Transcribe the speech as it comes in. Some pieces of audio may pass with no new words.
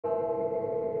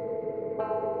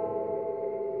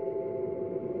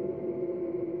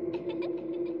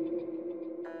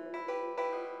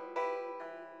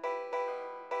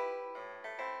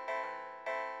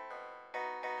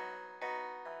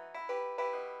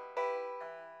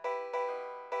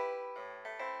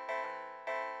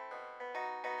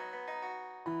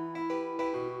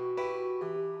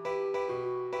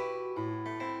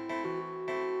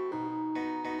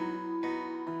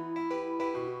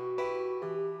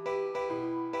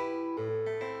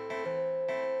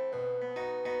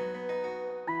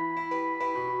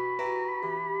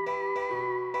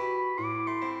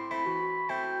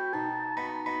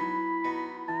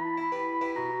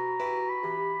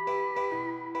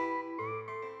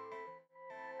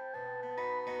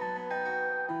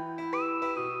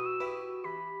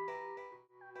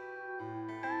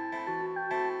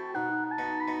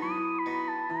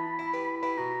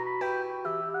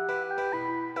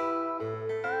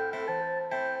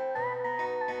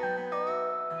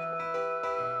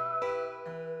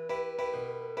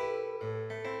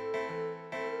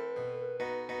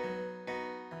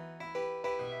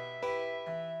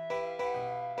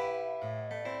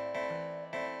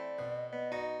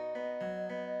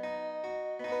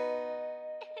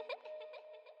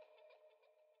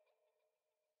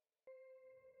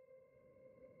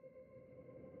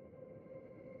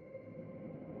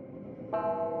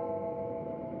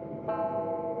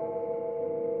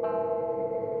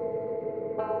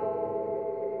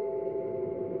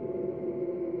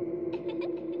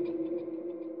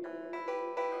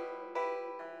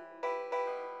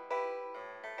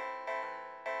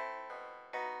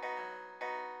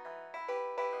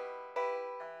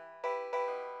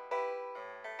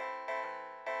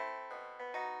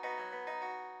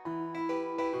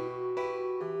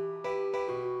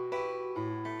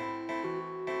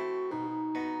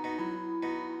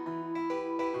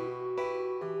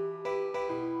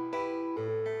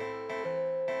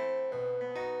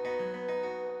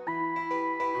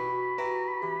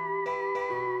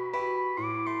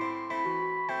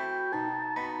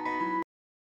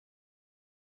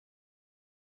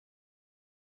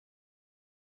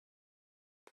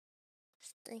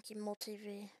Thank you,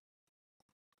 MultiV.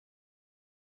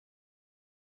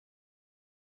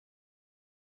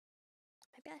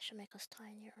 Maybe I should make us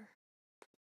tinier.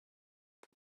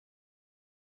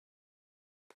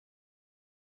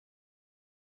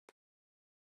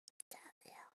 That,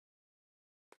 yeah.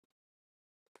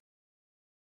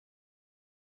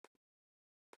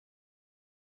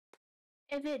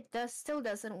 If it still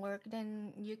doesn't work,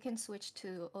 then you can switch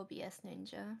to OBS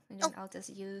Ninja, and then I'll just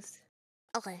use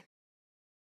Okay.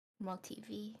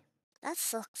 MultiV. That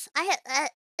sucks.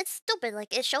 It's stupid.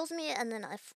 Like, it shows me and then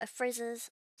it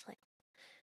freezes. It's like,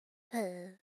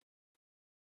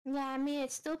 Yeah, I mean,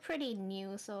 it's still pretty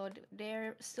new, so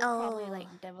they're still probably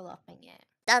like developing it.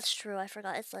 That's true. I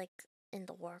forgot. It's like in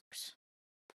the works.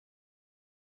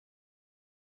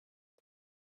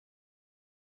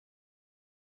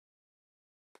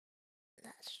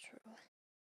 That's true.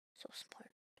 So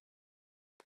smart.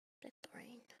 Big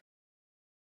brain.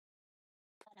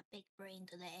 Got a big brain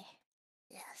today.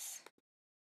 Yes.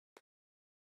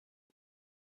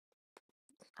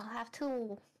 I'll have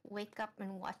to wake up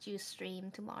and watch you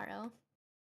stream tomorrow.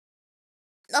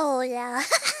 Oh yeah.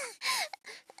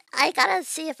 I gotta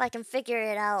see if I can figure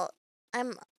it out.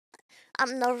 I'm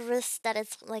nervous that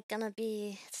it's like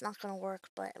it's not gonna work,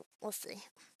 but we'll see.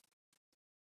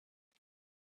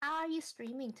 How are you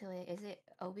streaming to it? Is it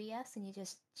OBS and you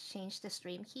just change the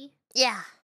stream key? Yeah.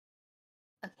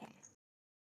 Okay.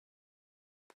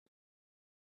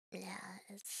 Yeah,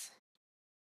 it's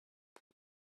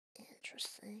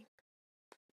interesting.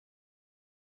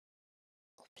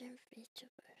 Open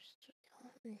VTuber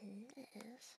Studio. It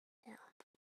is. Yeah.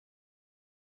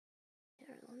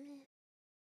 Here, let me.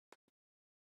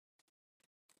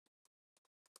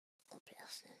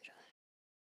 OBS Ninja.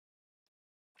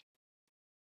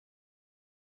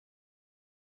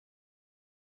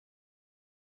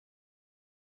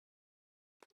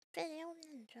 Video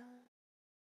Ninja.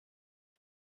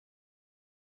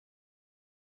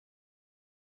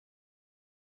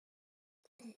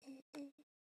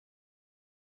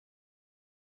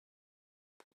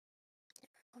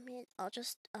 I'll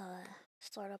just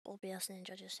start up OBS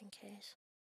Ninja just in case.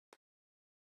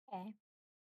 Okay.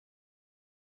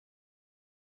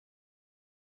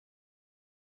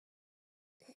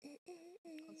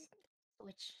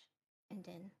 Switch and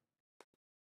then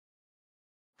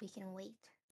we can wait.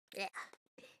 Yeah.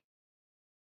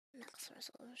 Max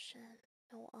resolution.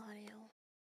 No audio.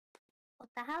 What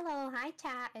the hello? Hi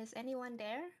chat. Is anyone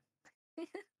there?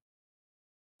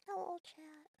 Hello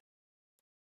chat.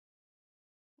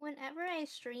 Whenever I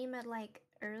stream at like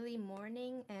early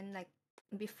morning and like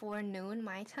before noon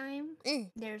my time,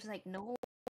 there's like no.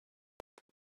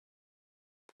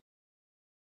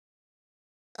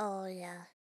 Oh yeah.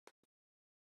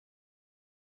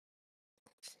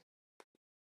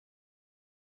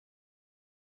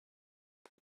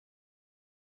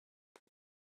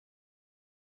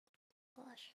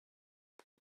 Gosh.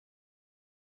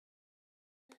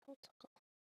 What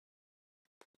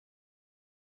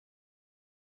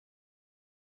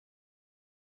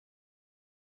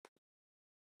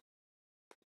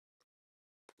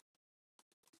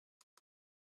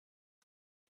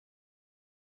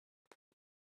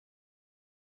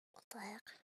the heck?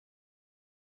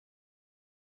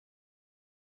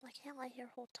 Why can't I hear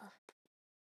Hota?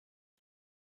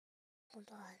 Hold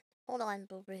on. Hold on,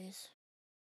 boobies.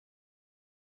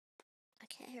 I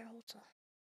can't hear Hota.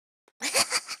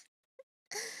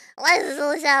 Why does this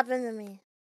always happen to me?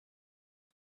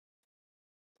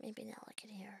 Maybe now I can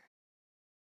hear.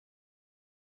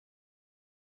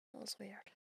 That was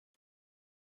weird.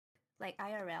 Like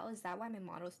IRL, is that why my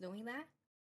model's doing that?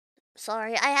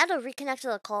 Sorry, I had to reconnect to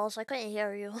the call, so I couldn't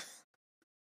hear you.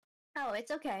 Oh,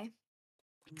 it's okay.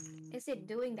 Is it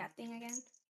doing that thing again?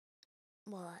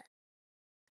 What?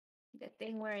 The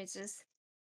thing where it just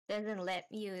doesn't let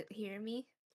you hear me?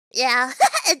 Yeah,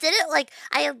 it did it like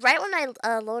right when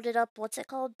I loaded up what's it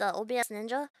called, the OBS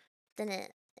Ninja, then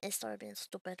it started being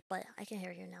stupid. But I can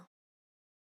hear you now.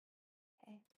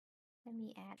 Okay, let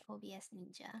me add OBS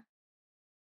Ninja.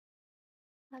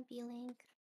 Hobby link.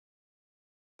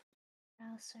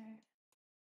 Browser.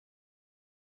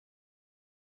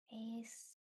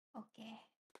 Paste. Okay.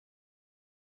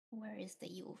 Where is the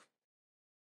Euphy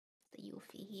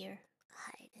here?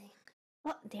 Hiding.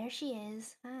 Oh, there she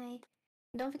is. Hi.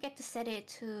 Don't forget to set it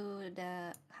to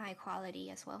the high quality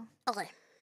as well. Okay.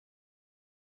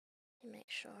 Let me make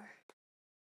sure.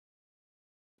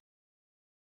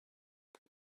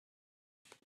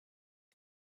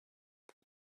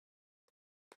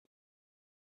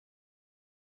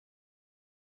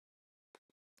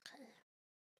 Okay.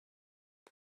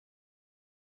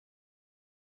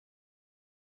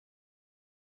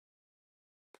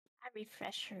 I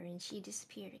refreshed her and she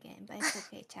disappeared again, but it's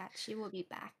okay, chat. She will be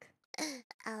back.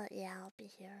 Yeah, I'll be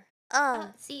here.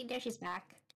 Oh, see, there she's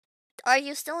back. Are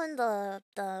you still in the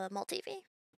multi-V?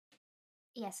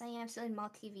 Yes, I am still in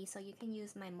multi-V, so you can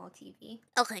use my multi-V.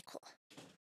 Okay, cool.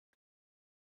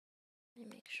 Let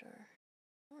me make sure.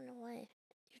 Oh no way,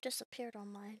 you disappeared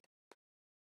on mine.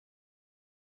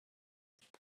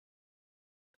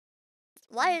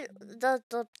 Why the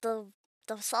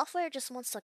software just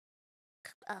wants to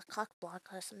cock block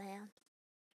us, man?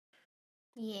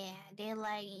 Yeah, they're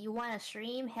like, you want to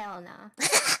stream? Hell nah.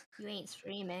 You ain't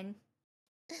streaming.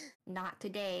 Not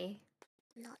today.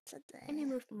 Not today. Let me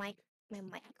move my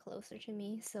mic closer to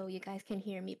me so you guys can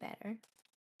hear me better.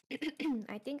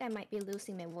 I think I might be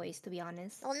losing my voice, to be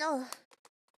honest. Oh no.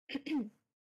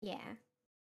 Yeah.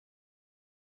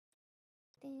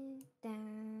 Dun,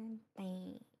 dun,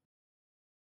 dun.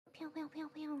 Pew, pew, pew,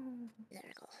 pew. There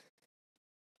we go.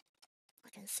 I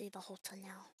can see the Hota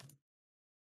now.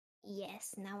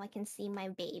 Yes, now I can see my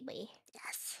baby.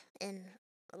 Yes, in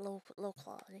low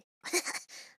quality.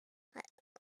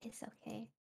 It's okay.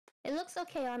 It looks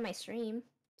okay on my stream.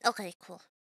 Okay, cool.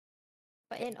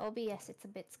 But in OBS, it's a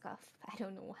bit scuffed. I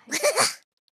don't know why.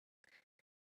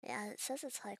 Yeah, it says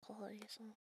it's high quality,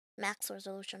 so max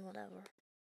resolution, whatever.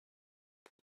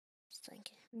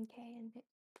 Thank you. Okay, and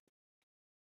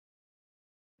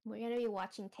we're gonna be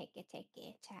watching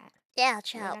TEKETEKE chat. Yeah,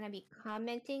 chat. We're gonna be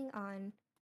commenting on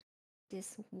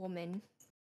this woman.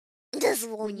 This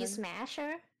woman. Would you smash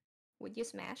her? Would you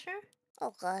smash her?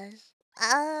 Oh gosh.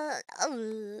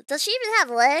 Does she even have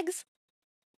legs?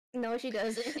 No, she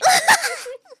doesn't.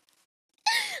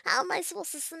 How am I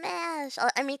supposed to smash?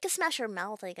 I mean, you can smash her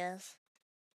mouth, I guess.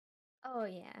 Oh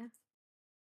yeah.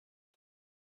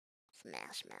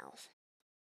 Smash mouth.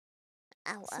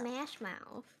 Ow, Smash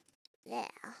mouth. Yeah.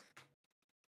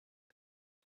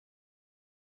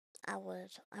 I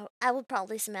would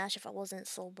probably smash if I wasn't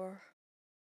sober.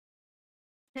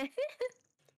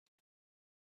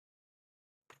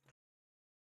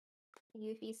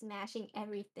 Yuffie smashing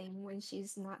everything when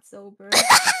she's not sober.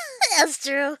 That's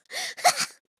true.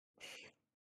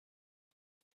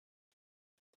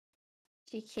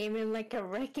 She came in like a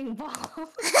wrecking ball.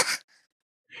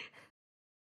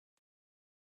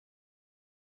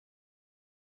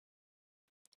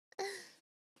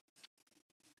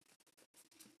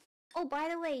 Oh, by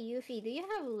the way, Yuffie, do you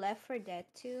have Left 4 Dead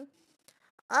 2?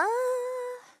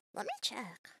 Let me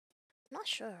check. Not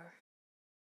sure.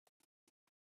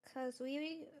 Cause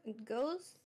the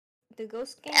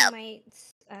ghost game might,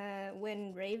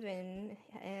 when Raven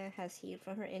has healed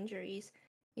from her injuries,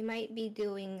 you might be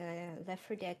doing a Left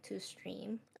 4 Dead 2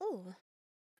 stream. Oh.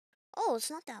 Oh, it's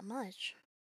not that much.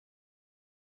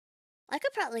 I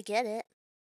could probably get it.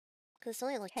 Cause it's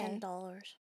only like $10.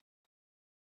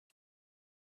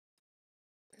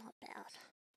 Not bad.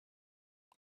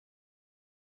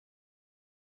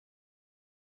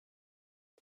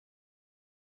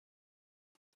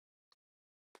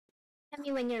 Tell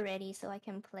me when you're ready so I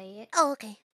can play it. Oh,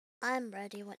 okay. I'm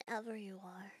ready whenever you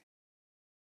are.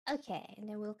 Okay, and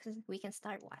then we can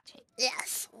start watching.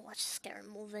 Yes, we'll watch a scary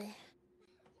movie.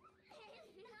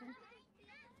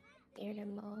 Theater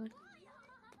mode.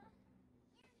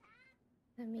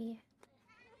 Let me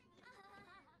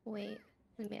wait.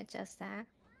 Let me adjust that.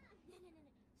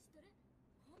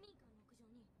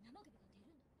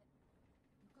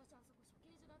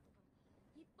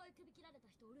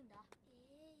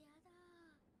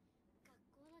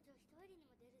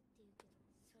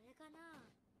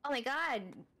 Oh my god,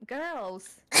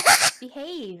 girls,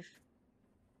 behave.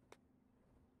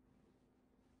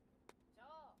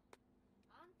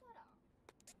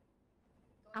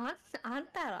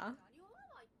 Antara.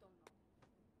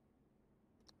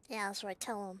 Yeah, that's right.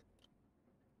 Tell him.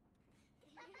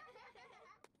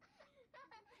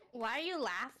 Why are you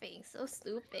laughing? So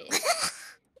stupid.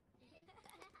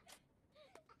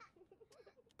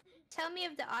 Tell me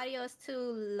if the audio is too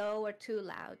low or too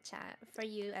loud, chat. For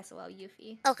you as well,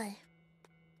 Yuffie. Okay.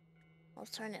 I'll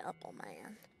turn it up on my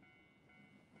end.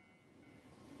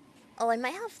 Oh, I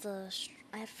might have the...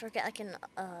 I forget I can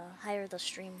hire the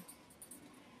stream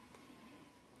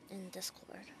in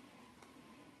Discord.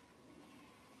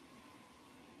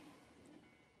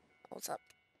 What's up?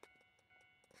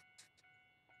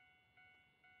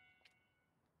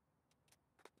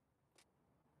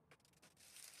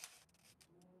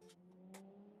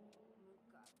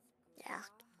 Yeah.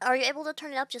 Are you able to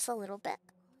turn it up just a little bit?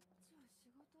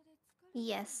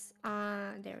 Yes.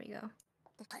 There we go.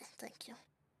 Okay, thank you.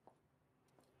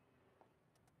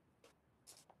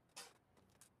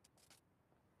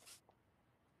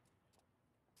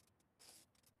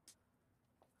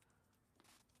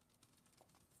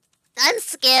 I'm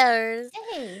scared.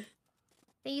 Hey!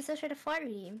 Thank you so much for the fart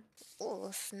redeem.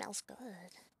 Oh, smells good.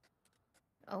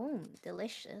 Oh,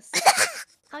 delicious.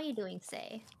 How you doing,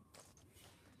 Say?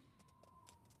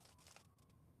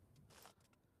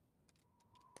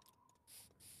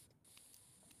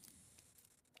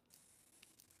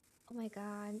 Oh my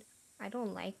god. I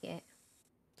don't like it.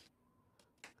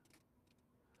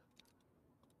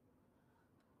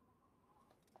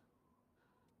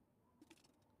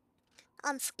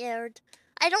 I'm scared.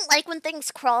 I don't like when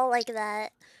things crawl like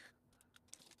that.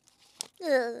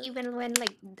 Ugh. Even when,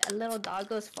 like, little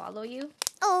doggos follow you?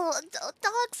 Oh,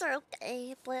 dogs are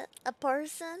okay, but a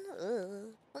person? Ugh.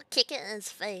 I'll kick it in his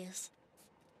face.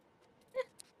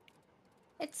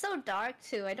 It's so dark,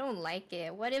 too. I don't like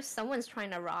it. What if someone's trying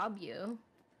to rob you?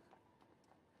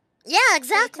 Yeah, Hey,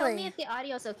 exactly. tell me if the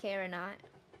audio's okay or not.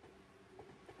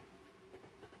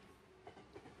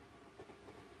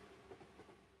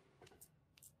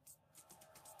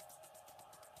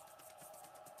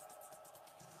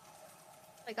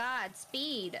 Oh my god,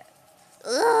 speed!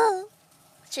 Ugh.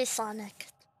 She's Sonic.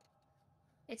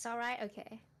 It's alright?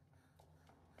 Okay.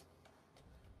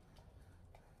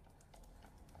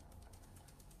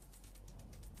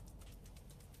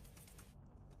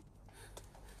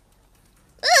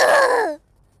 Ugh.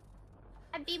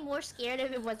 I'd be more scared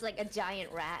if it was like a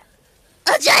giant rat.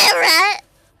 A giant rat?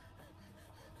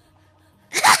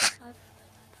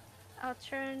 I'll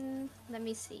turn... Let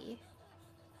me see.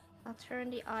 I'll turn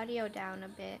the audio down a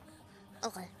bit.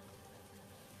 Okay.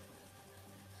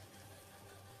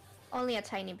 Only a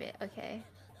tiny bit, okay.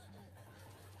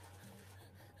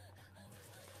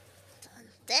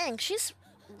 Dang, she's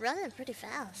running pretty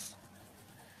fast.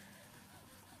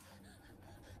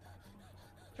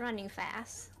 Running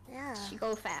fast. Yeah. She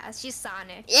go fast. She's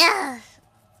Sonic. Yeah.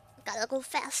 Gotta go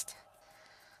fast.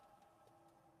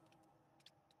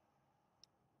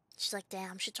 She's like,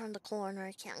 damn, she turned the corner.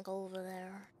 I can't go over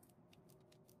there.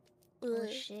 Oh Ugh.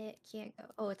 shit, can't go.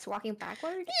 Oh, it's walking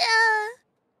backward? Yeah.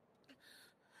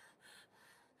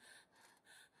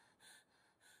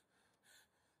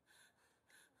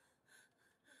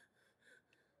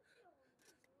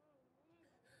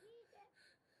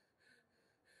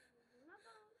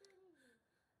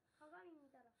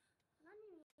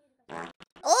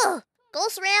 Oh,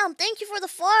 Ghost Ram, thank you for the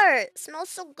fart. Smells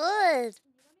so good.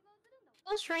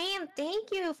 Ghost Ram,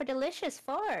 thank you for delicious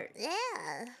fart.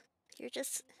 Yeah, you're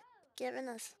just giving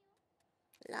us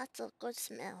lots of good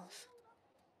smells.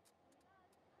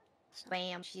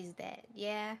 Bam, she's dead.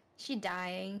 Yeah, she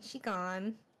dying. She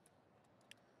gone.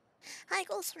 Hi,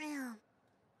 Ghost Ram.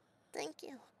 Thank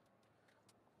you.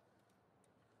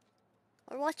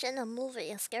 We're watching a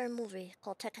movie, a scary movie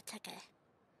called TEKETEKE.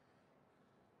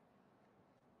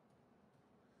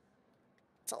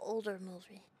 It's an older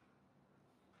movie.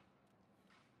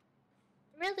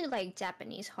 I really like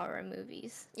Japanese horror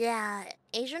movies. Yeah,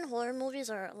 Asian horror movies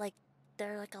are like,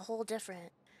 they're like a whole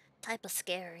different type of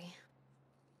scary.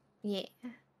 Yeah.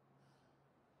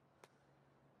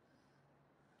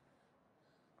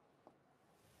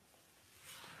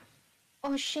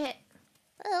 Oh shit.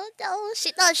 Oh no,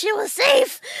 she thought she was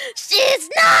safe. She's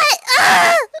not!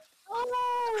 Ah!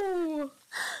 Oh!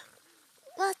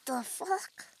 What the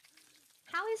fuck?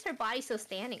 How is her body still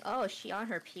standing? Oh, she on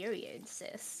her period,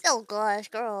 sis. Oh gosh,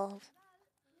 girl.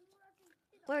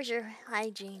 Where's your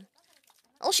hygiene?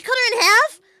 Oh, she cut her in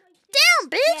half? Damn,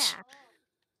 bitch! Yeah.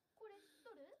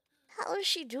 How does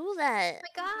she do that?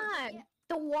 Oh my god!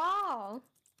 The wall!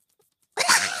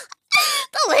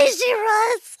 The way she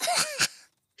runs!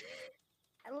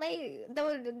 Like,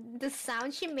 the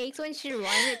sound she makes when she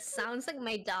runs, it sounds like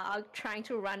my dog trying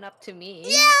to run up to me.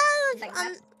 Yeah! Like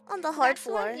on the hard that's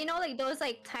floor. What, you know, like those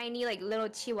like tiny like little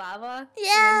chihuahua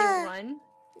Yeah. when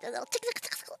they run.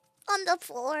 On the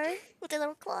floor with the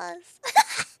little claws.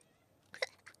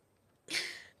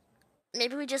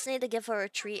 Maybe we just need to give her a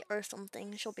treat or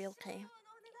something. She'll be okay.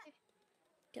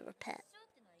 Give her a pet.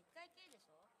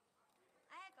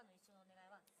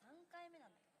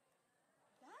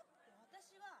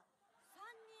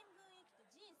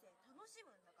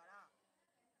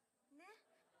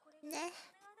 Nah.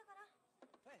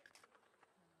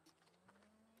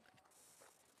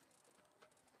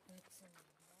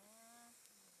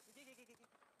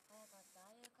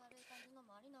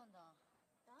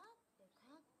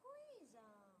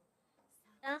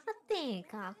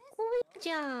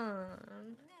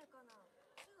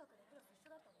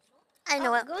 I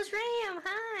know it. Ghost Ram,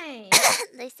 hi.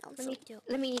 They sound so cute.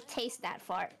 Let me taste that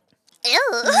fart.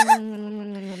 Ew.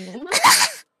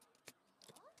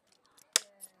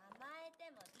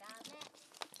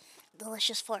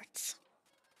 Delicious farts.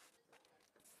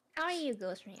 How are you,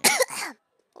 Ghost Ram?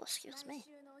 Oh, excuse me.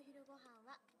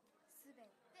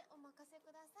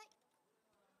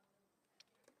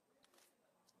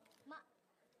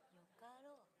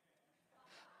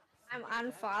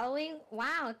 I'm unfollowing?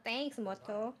 Wow, thanks,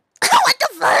 Moto. What the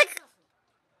fuck?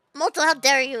 Moto, how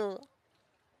dare you?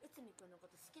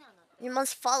 You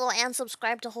must follow and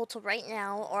subscribe to Hoto right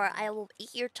now, or I will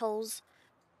eat your toes.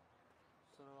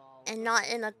 And not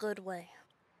in a good way.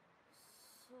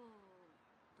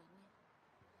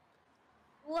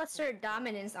 Who assert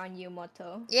dominance on you,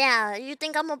 Moto? Yeah, you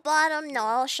think I'm a bottom? No,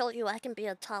 I'll show you I can be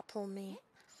a top homie.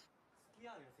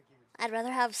 I'd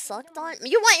rather have sucked on.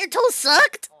 You want your toes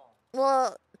sucked?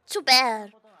 Well, too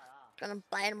bad. Gonna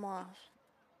bite them off.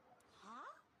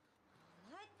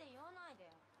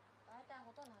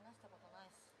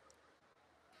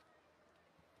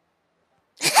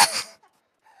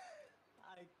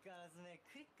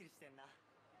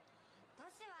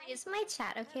 Is my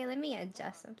chat okay? Let me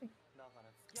adjust something.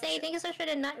 Say, thank you so much for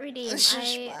the nut redeem.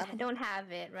 I don't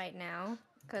have it right now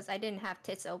because I didn't have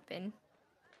tits open.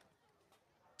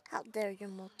 How dare you,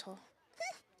 Moto?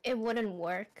 It wouldn't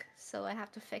work, so I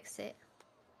have to fix it.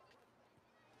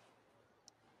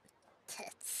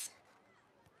 Tits.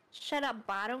 Shut up,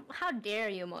 bottom. How dare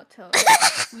you, Moto?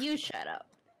 You shut up.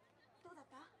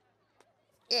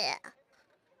 Yeah.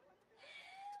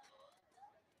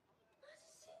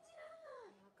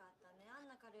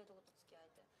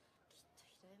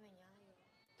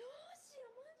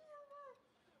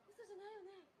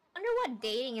 I wonder what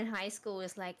dating in high school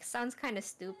is like. Sounds kind of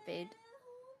stupid.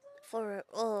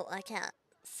 I can't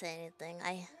say anything.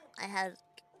 I had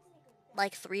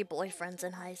like 3 boyfriends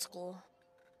in high school.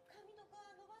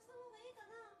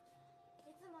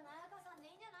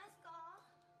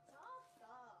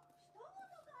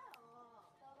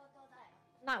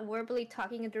 Not verbally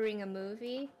talking during a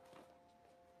movie?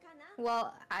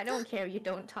 Well, I don't care if you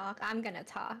don't talk. I'm gonna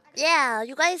talk. Yeah,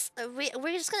 you guys,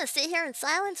 we're just gonna sit here in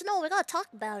silence? No, we gotta talk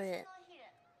about it.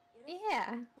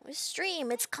 Yeah. We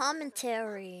stream. It's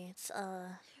commentary. It's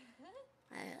I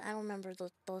don't remember the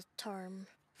term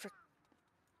for.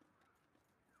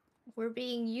 We're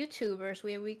being YouTubers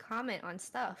where we comment on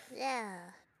stuff. Yeah.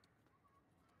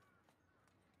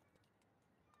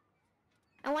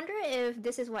 I wonder if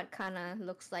this is what Kana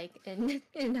looks like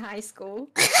in high school.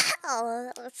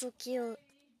 Oh, that's so cute.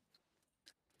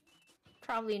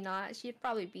 Probably not. She'd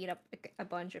probably beat up a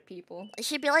bunch of people.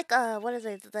 She'd be like, what is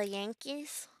it, the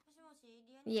Yankees?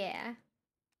 Yeah.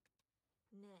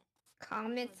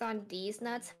 Comments on these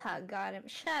nuts? Ha, got him.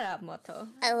 Shut up, Moto.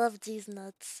 I love these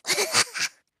nuts.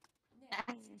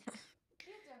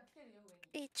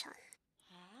 E-chan.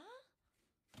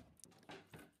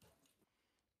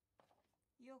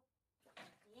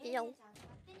 Yo.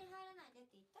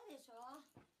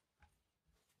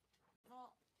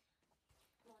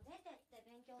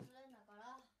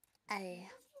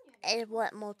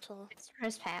 What, Moto? It's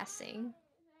trespassing.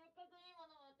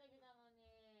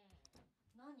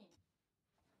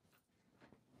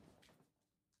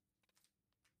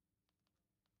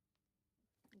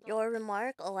 Your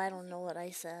remark? Oh, I don't know what I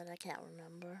said. I can't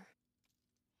remember.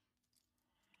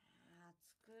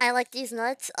 I like these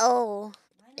nuts? Oh.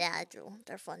 Yeah, I do.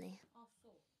 They're funny.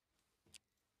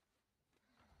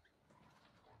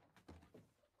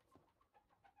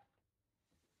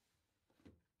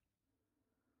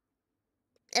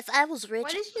 If I was rich...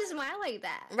 Why did she smile like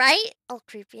that? Right? Oh,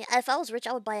 creepy. If I was rich,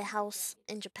 I would buy a house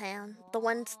in Japan. The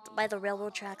ones by the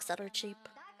railroad tracks that are cheap.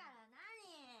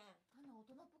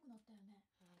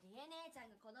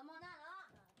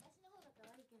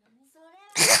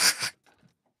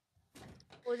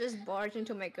 We'll just barge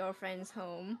into my girlfriend's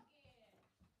home.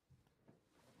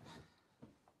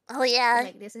 Oh, yeah.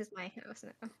 Like, this is my house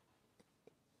now.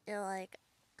 You're like,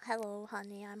 hello,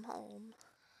 honey, I'm home.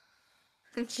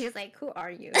 And she's like, who are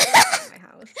you? Get out of my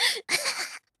house.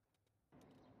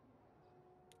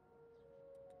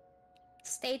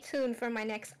 Stay tuned for my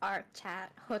next art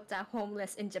chat. Hota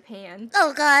homeless in Japan.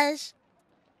 Oh gosh.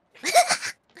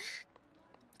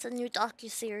 It's a new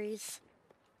docu-series.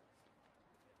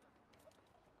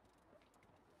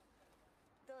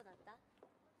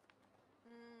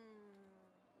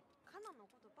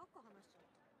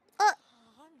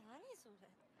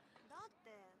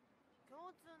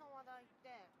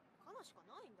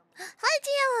 Hi,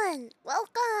 Dion!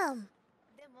 Welcome!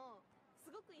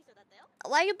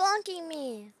 Why are you bonking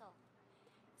me?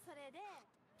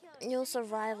 New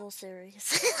survival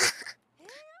series.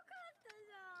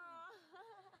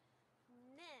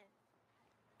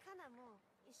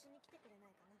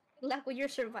 Luck with your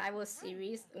survival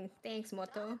series. Thanks,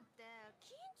 Moto.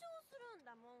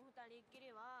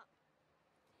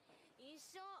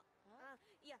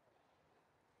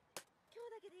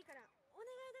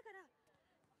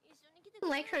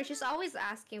 Like her, she's always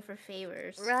asking for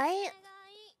favors. Right?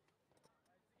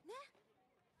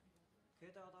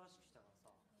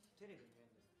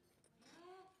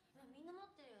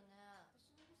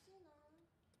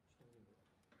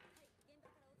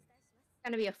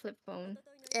 Gonna be a flip phone.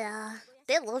 Yeah,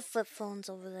 they love flip phones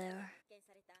over there.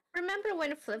 Remember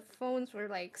when flip phones were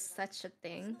like such a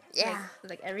thing? Yeah.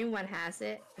 Like everyone has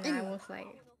it, and I was like,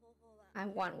 I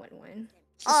want one.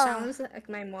 She Oh. sounds like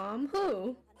my mom.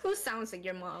 Who? Who sounds like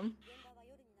your mom?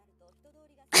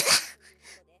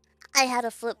 I had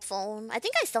a flip phone. I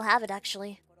think I still have it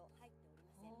actually.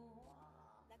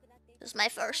 It was my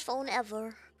first phone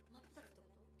ever.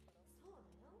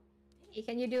 Hey,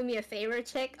 can you do me a favor,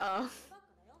 chick? Oh.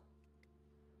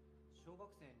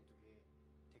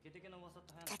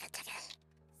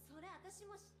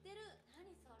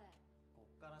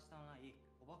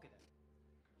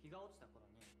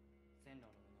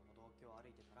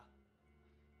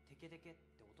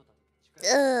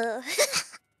 Ugh.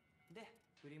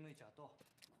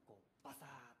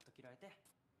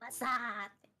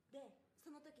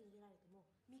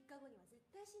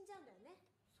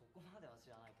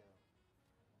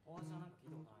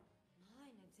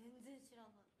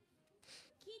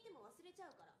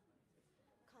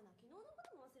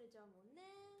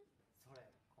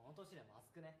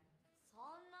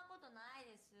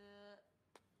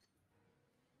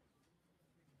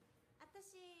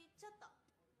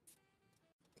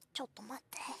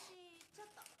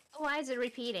 Why is it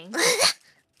repeating?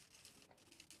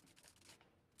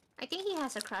 I think he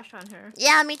has a crush on her.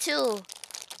 Yeah, me too.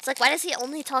 It's like, why does he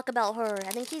only talk about her?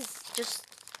 I think he's just...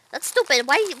 That's stupid.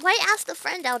 Why ask the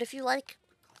friend out if you like...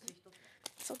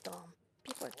 So dumb.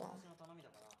 People are dumb.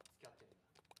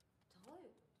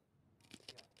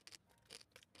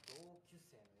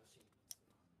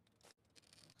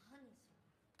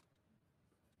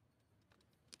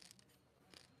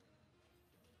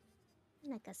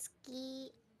 Like a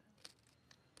ski.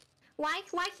 Why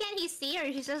can't he see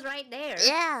her? She's just right there.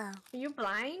 Yeah. Are you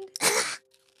blind?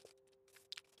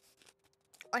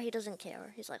 Or he doesn't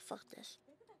care. He's like, fuck this.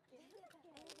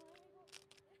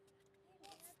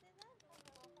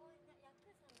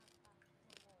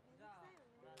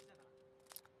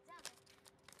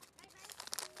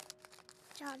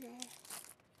 Johnny.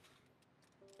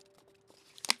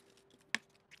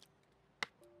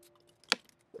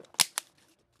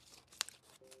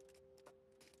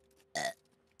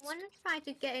 I want to try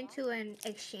to get into an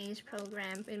exchange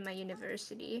program in my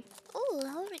university. Oh,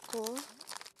 that would be cool.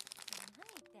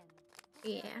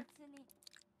 Yeah.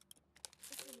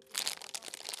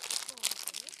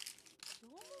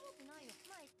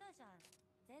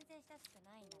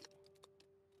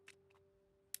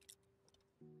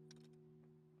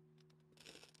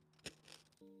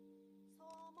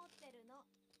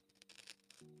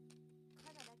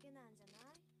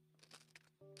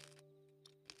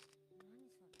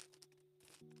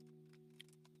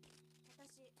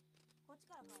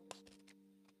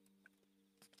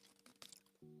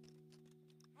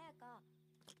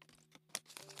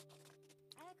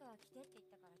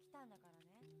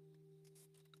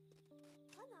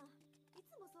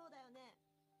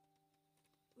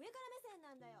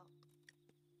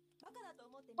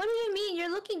 What do you mean?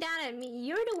 You're looking down at me.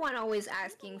 You're the one always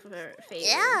asking for favors.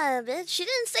 Yeah, bitch. She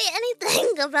didn't say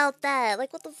anything about that.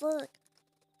 Like, what the fuck?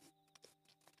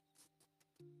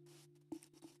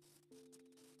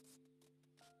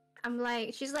 I'm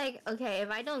like, she's like, okay,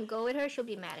 if I don't go with her, she'll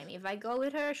be mad at me. If I go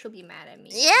with her, she'll be mad at me.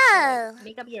 Yeah. So, like,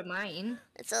 make up your mind.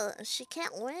 She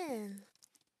can't win.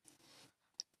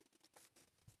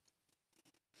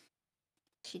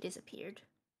 She disappeared.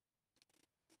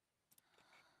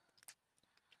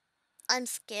 I'm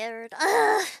scared.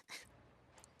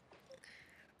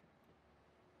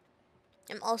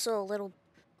 I'm also a little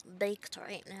baked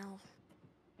right now.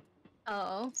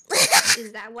 Oh.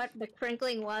 Is that what the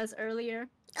crinkling was earlier?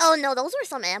 Oh no, those were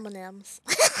some M&Ms.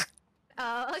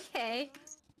 Oh, okay.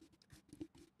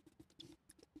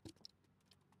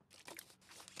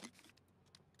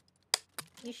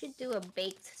 You should do a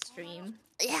baked stream.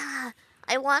 Yeah,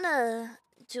 I wanna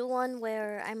do one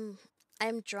where I'm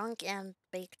drunk and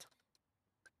baked.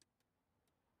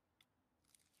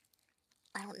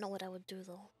 I don't know what I would do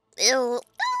though. Ew.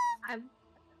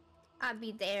 I'd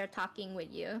be there talking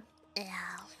with you.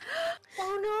 Yeah.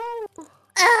 Oh no!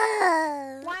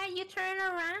 Why you turn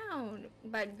around?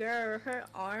 But girl, her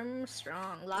arm's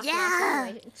strong.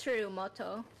 Yeah. True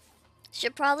motto.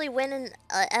 Should probably win in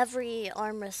every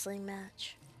arm wrestling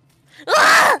match.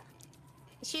 Ah!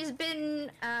 She's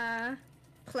been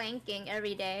planking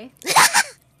every day.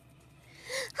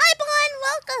 Hi, Blonde.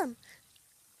 Welcome.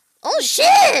 Oh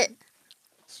shit!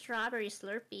 Strawberry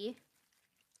Slurpee.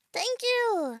 Thank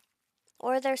you.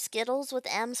 Or they're Skittles with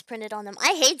M's printed on them.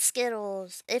 I hate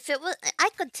Skittles. If it was, I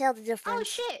could tell the difference. Oh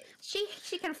shit!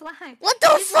 She can fly. What the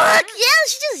fuck? Yeah,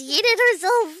 she just yeeted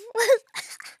herself.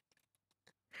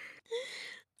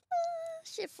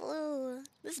 She flew.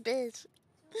 This bitch.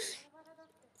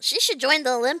 She should join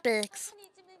the Olympics.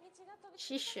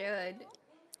 She should.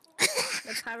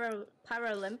 The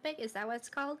Paralympic? Is that what it's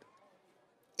called?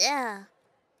 Yeah.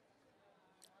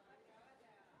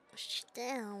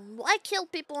 Damn. Why kill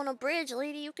people on a bridge,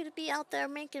 lady? You could be out there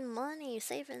making money,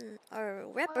 saving, or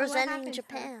representing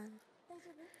Japan.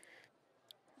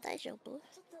 Daijoubu.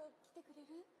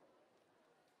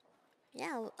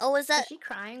 Yeah. Oh, is that... Is she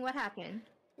crying? What happened?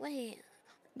 Wait.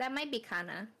 That might be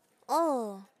Kana.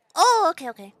 Oh. Oh, okay,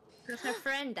 okay. Because her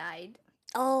friend died.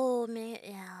 Oh, man,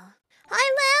 yeah.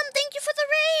 Hi, Lamb! Thank you for the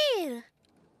raid!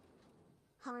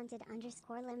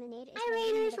 Haunted_lemonade is hi,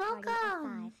 Raiders,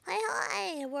 welcome!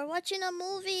 Hi, we're watching a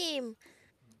movie.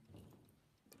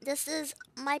 This is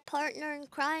my partner in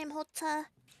crime, Hota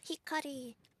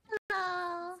Hikari.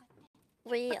 Hello!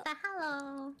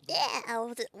 Hello!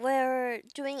 Yeah, we're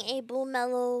doing a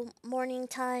BooberyMellow morning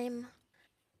time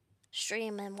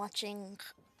stream and watching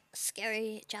a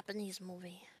scary Japanese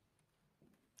movie.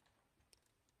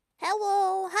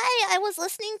 Hello! Hi, I was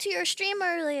listening to your stream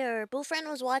earlier. Boofriend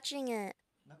was watching it.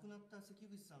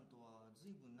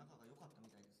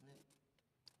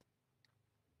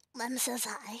 Lem says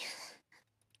hi.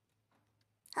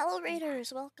 Hello,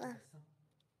 Raiders. Welcome.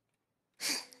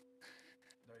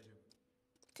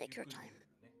 Take your time.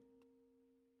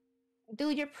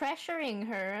 Dude, you're pressuring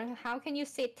her. How can you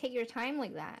say take your time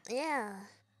like that? Yeah.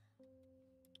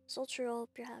 So true.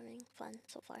 Hope you're having fun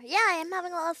so far. Yeah, I'm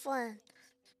having a lot of fun.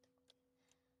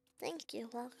 Thank you.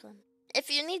 Welcome. If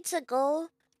you need to go,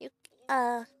 you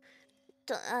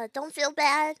don't feel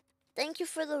bad. Thank you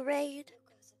for the raid.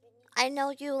 I know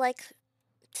you like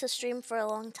to stream for a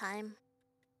long time,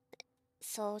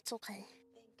 so it's okay.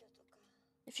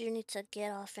 If you need to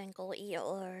get off and go eat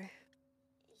or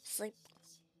sleep.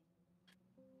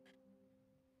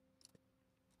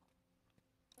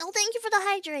 Oh, thank you for the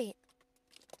hydrate.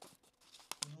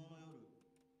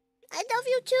 I love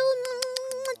you too.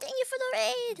 Thank you for the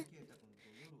raid.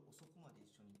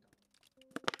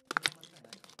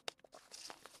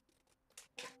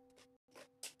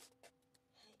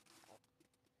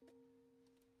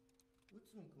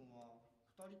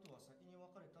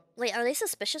 Wait, are they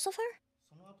suspicious of her?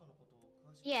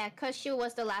 Yeah, because she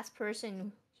was the last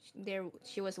person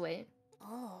she was with.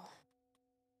 Oh.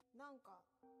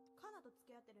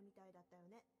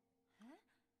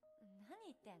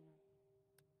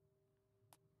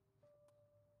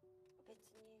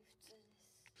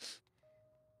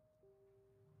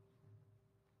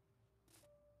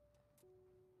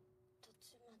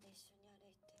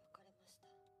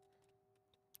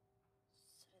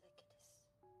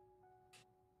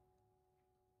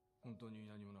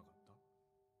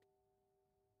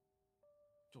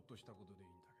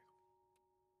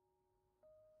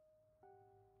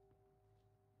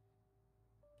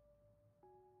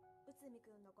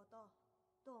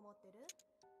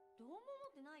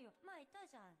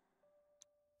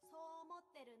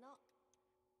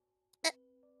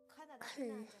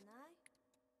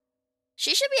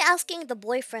 She should be asking the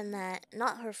boyfriend that,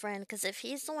 not her friend, because if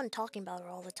he's the one talking about her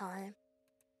all the time.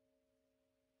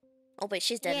 Oh wait,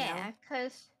 she's dead now. Yeah,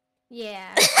 cause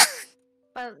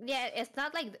but yeah, it's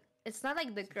not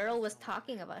like the girl was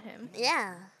talking about him.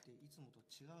 Yeah.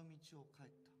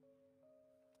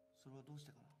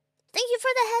 Thank you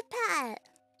for the head pat.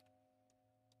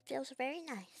 Feels very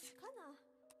nice.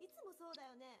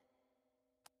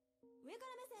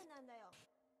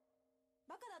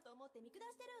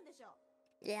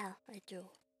 Yeah, I do.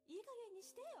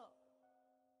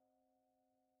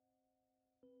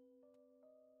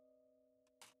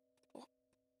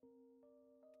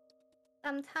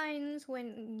 Sometimes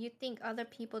when you think other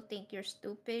people think you're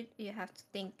stupid, you have to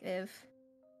think if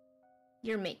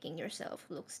you're making yourself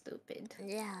look stupid.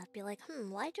 Yeah, be like,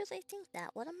 why do they think that?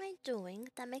 What am I doing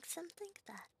that makes them think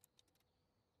that?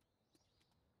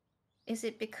 Is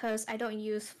it because I don't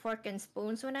use fork and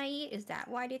spoons when I eat? Is that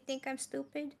why they think I'm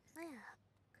stupid? Yeah.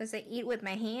 Because I eat with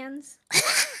my hands?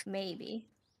 Maybe.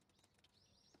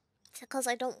 It's because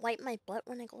I don't wipe my butt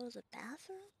when I go to the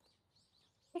bathroom?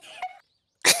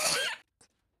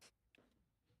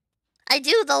 I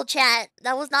do though, chat.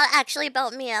 That was not actually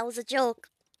about me. That was a joke.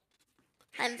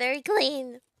 I'm very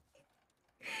clean.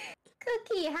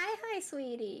 Cookie, hi,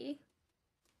 sweetie.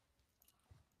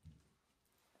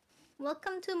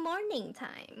 Welcome to morning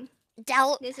time.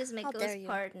 Doubt. This is my ghost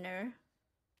partner.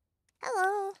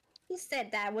 Hello. Who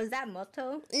said that? Was that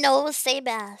Moto? No, it was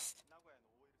Sebass.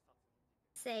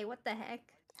 Say, what the heck?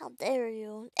 How dare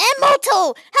you? And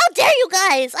Moto! How dare you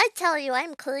guys? I tell you,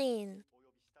 I'm clean.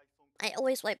 I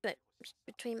always wipe it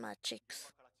between my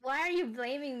cheeks. Why are you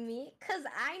blaming me? Cause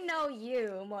I know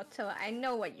you, Moto. I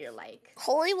know what you're like.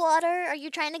 Holy water? Are you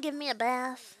trying to give me a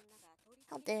bath?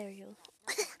 How dare you?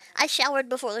 I showered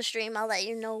before the stream, I'll let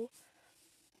you know.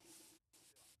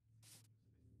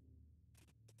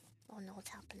 Oh no, what's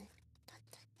happening?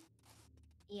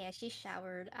 Yeah, she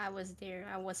showered. I was there.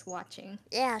 I was watching.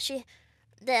 Yeah,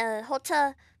 the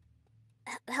Hota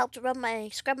helped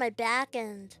scrub my back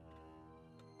and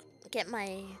get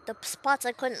the spots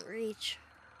I couldn't reach.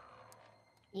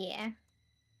 Yeah.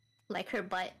 Like her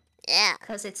butt. Yeah.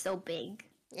 Cause it's so big.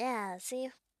 Yeah, see?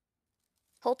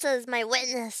 Hota is my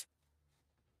witness.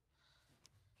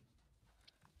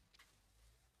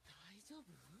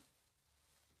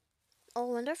 Oh,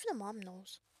 I wonder if the mom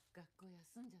knows.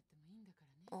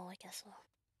 Oh, I guess so.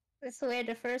 I swear,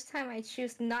 the first time I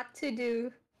choose not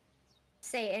to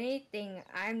say anything,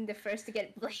 I'm the first to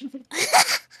get blamed.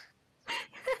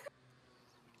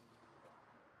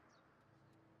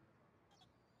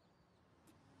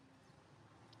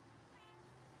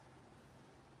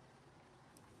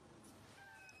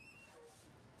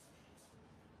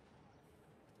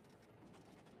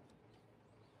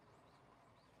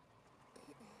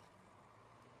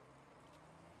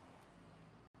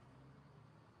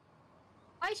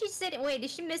 Why she sitting? Wait, did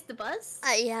she miss the bus?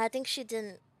 Yeah, I think she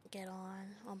didn't get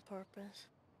on purpose.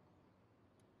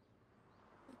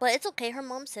 But it's okay, her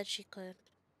mom said she could.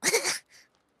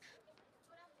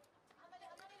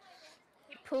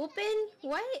 You pooping?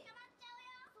 What?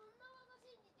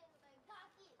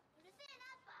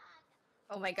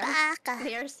 Oh my god. Baka.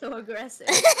 They are so aggressive.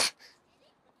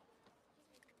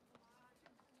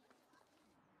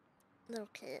 Little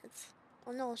kids.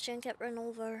 Oh no, she didn't get run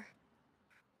over.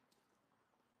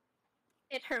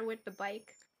 Hit her with the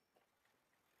bike.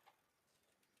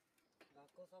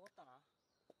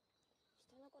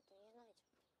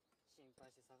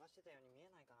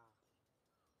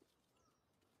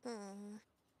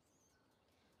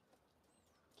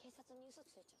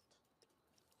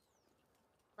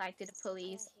 Like to the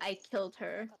police. I killed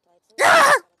her.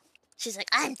 She's like,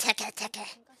 I'm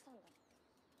TEKETEKE.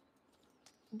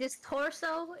 This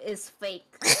torso is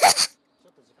fake.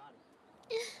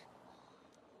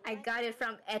 I got it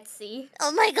from Etsy.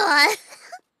 Oh my god.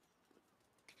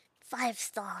 5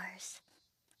 stars.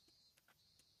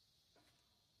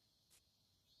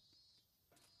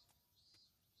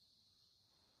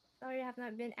 Sorry, I have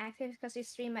not been active because you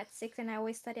stream at 6 and I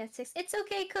always study at 6. It's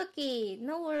okay, Cookie.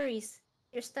 No worries.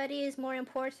 Your study is more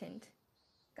important.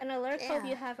 Gonna lurk. Yeah. Hope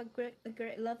you have a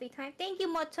great, lovely time. Thank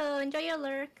you, Moto. Enjoy your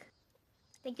lurk.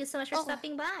 Thank you so much for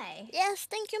stopping by. Yes,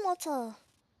 thank you, Moto.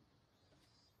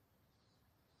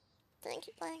 Thank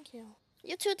you.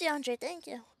 You too, DeAndre. Thank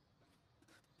you.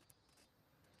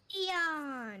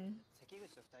 Eon!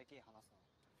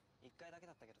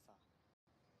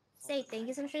 Say thank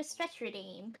you so much for the stretch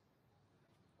redeem.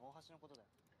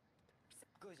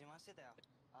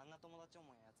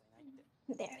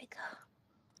 There we go.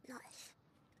 Nice.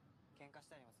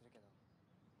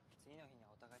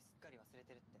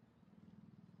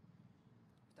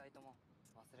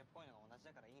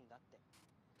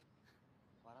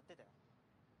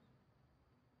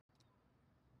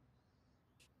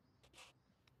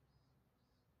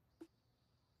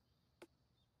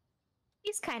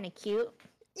 He's kind of cute.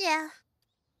 Yeah.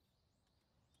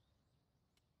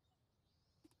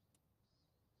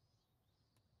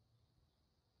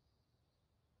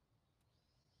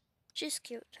 She's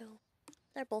cute too.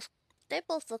 They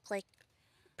both look like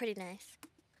pretty nice.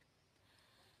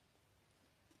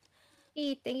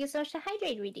 Hey, thank you so much to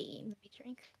hydrate redeem. Let me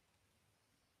drink.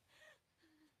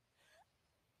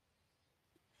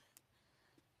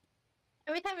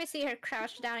 Every time I see her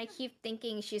crouched down, I keep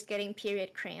thinking she's getting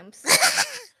period cramps.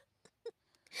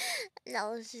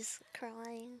 No, she's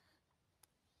crying.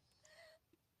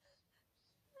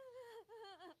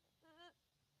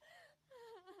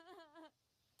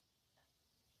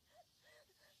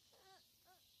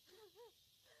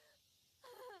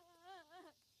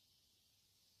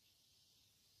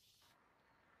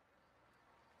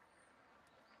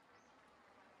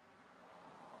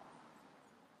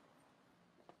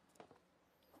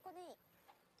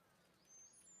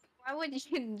 Why would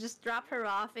you just drop her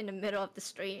off in the middle of the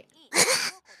street?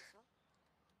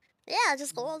 Yeah,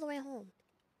 just go all the way home.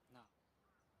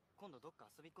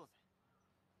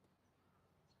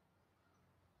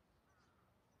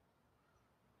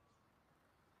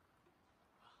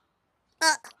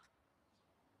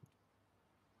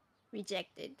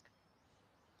 Rejected.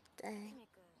 Dang.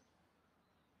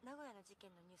 名古屋の事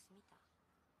件のニュース見た？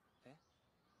え？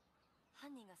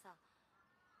犯人がさ、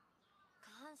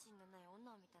下半身のない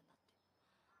女を見たんだって。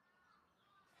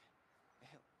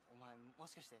え、お前も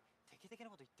しかしてテケテケの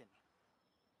こと言ってんの？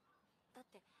だっ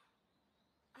て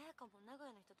綾香も名古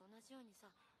屋の人と同じようにさ。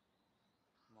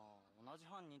まあ同じ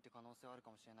犯人って可能性はあるか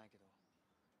もしれないけど、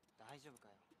大丈夫か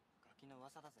よ。ガキの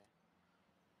噂だぜ。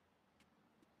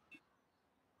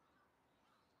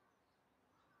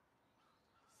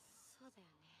そうだよ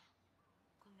ね。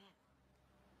ごめん。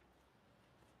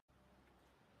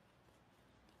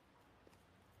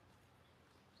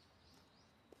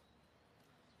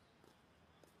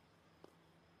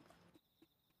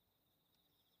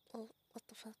Oh, what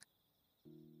the fuck?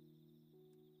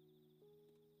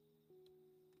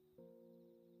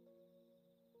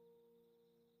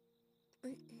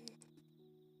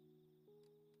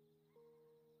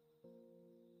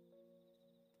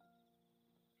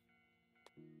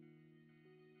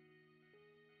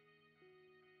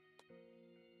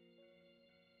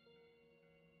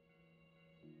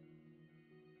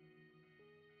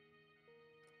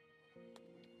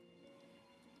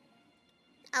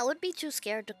 I would be too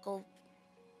scared to go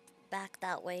back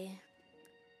that way.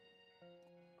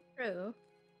 True.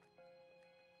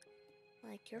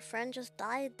 Like, your friend just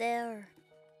died there.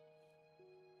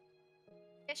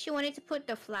 Guess she wanted to put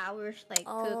the flowers, like,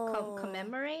 to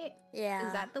commemorate? Yeah.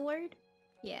 Is that the word?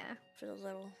 Yeah. For the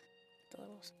little...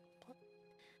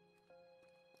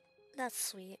 That's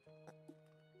sweet.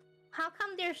 How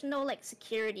come there's no, like,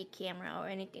 security camera or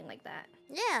anything like that?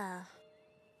 Yeah.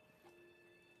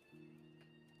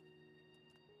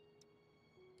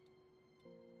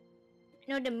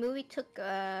 You know, the movie took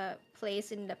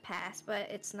place in the past, but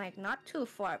it's like not too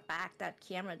far back that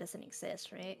camera doesn't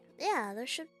exist, right? Yeah, there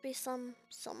should be some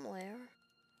somewhere.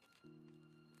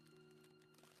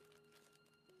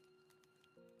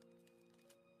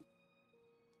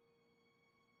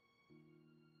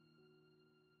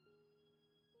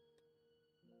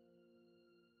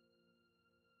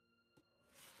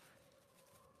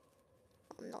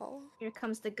 Oh no. Here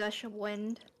comes the gush of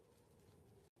wind.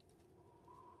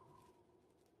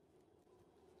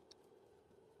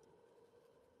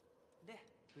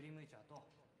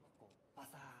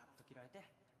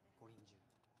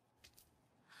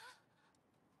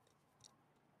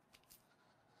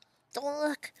 Don't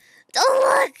look! Don't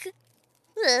look!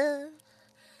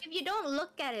 If you don't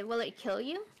look at it, will it kill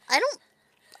you? I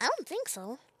don't think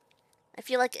so. I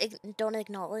feel like don't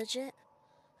acknowledge it.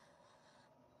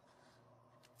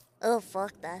 Oh,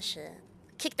 fuck that shit.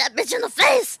 Kick that bitch in the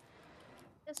face!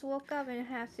 Just woke up and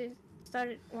have to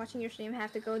start watching your stream.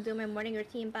 Have to go do my morning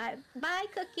routine. Bye. Bye,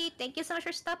 Cookie. Thank you so much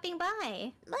for stopping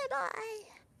by. Bye-bye.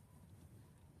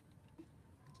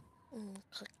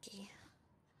 Cookie.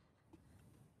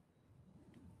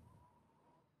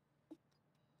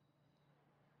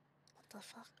 What the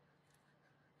fuck?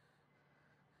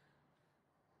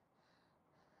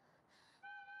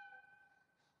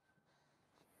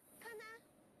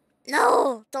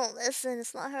 No! Don't listen,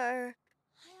 it's not her.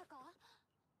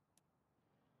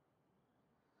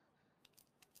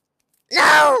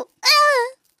 No! Ah!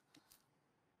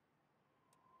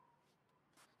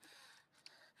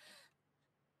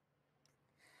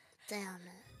 Damn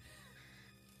it.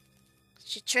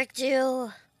 She tricked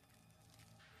you.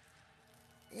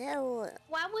 Ew.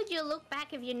 Why would you look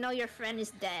back if you know your friend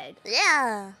is dead?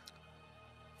 Yeah.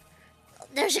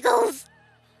 There she goes.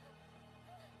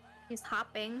 He's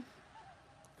hopping.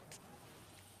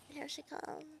 Here she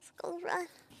comes. Go run.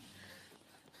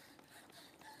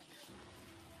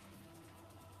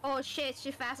 Oh shit,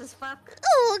 she fast as fuck.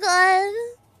 Oh god.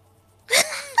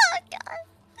 Oh god.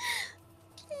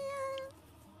 Yeah.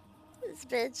 This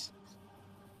bitch.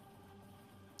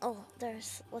 Oh,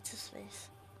 there's... What's his face?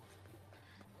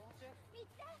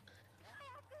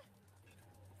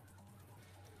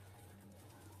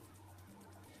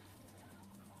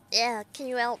 Yeah, can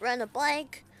you outrun a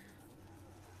bike?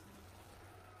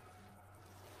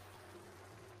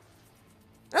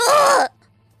 Oh!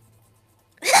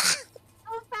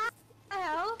 How fast the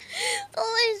hell? The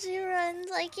way she runs,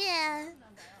 I can't.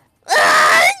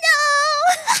 Ah,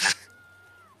 no!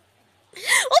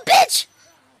 Oh, bitch!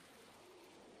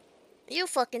 You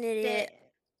fucking idiot.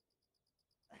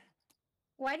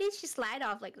 Why did she slide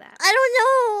off like that? I don't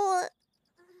know.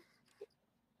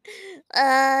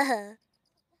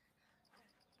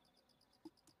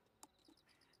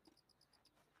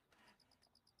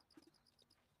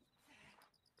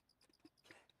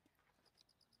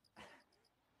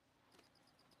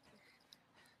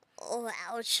 Oh,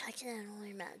 ouch. I can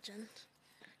only imagine.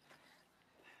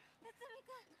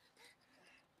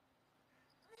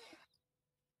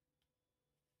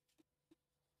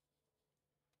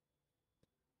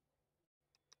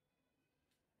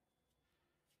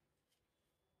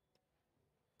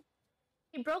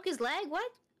 He broke his leg? What?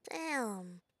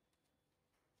 Damn.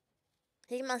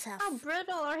 He must have. How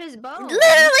brittle are his bones? Literally,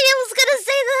 I was gonna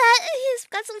say that. He's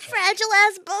got some fragile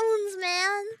ass bones,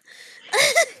 man.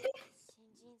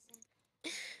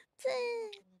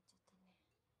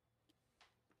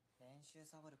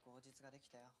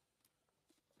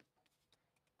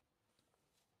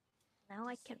 Now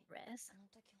I can rest.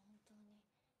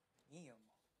 いいよ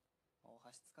もう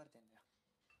大橋疲れてんだよ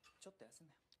ちょっと休め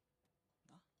よ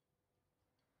な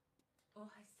大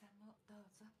橋さんもどう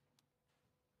ぞ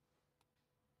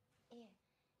いえ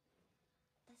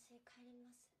私帰り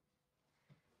ます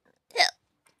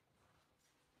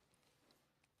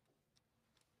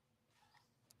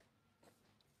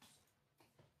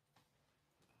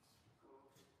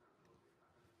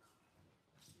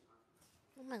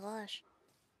Oh my gosh.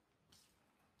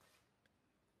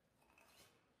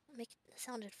 It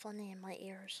sounded funny in my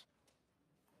ears.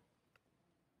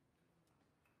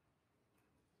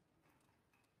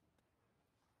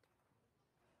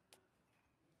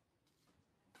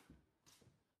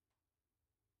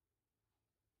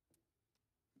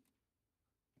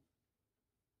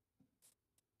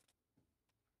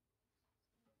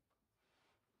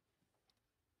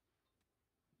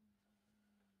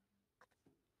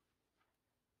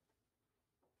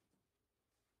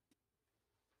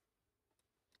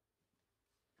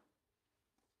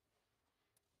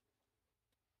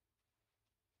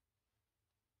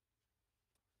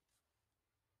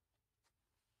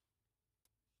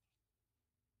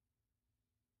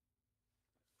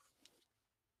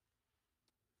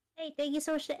 Hey, thank you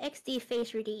so much to XD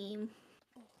Face Redeem.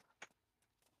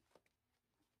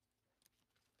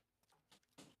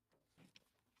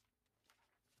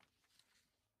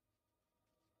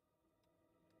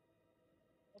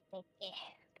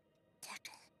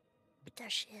 There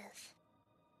she is.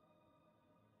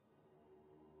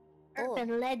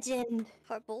 Urban legend.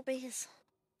 Her boobies.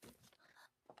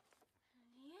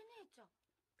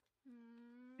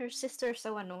 Her sister's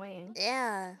so annoying.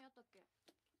 Yeah.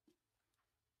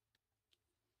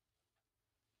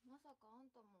 まさかあん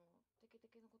たもテケテ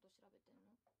ケのこと調べてんの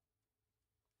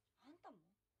あんたも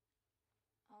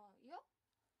あいや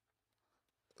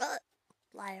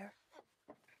Liar.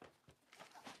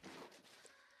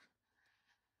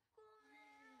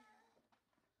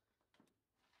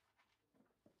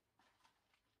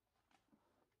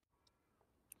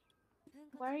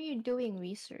 Why are you doing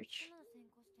research?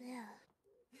 Yeah.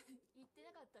 言って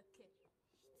なかったっけい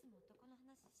つも男の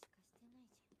話しかしてない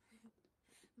じゃん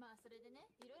まあそれでね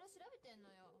いろいろ調べてん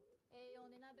のよ栄養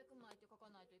で何百枚って書か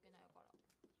ないといけないから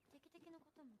テケテケの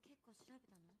ことも結構調べた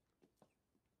の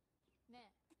ね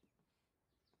え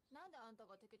なんであんた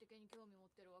がテケテケに興味持っ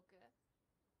てるわけだ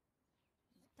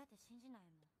って信じない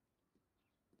もん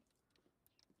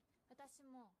私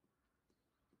も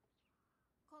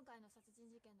今回の殺人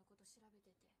事件のこと調べ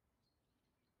てて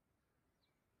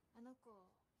あの子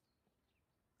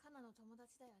カナの友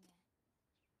達だよね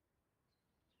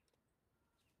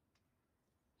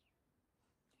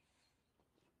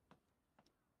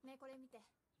ねえこれ見て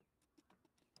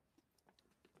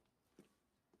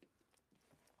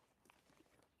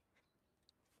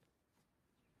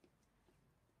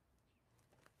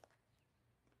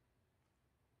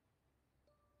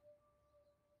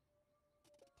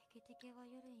テケテケは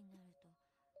夜になると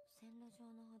線路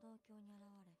上の歩道橋に現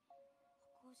れ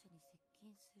歩行者に接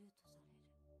近するとされる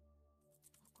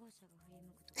歩行者が振り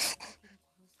向くとテケテケ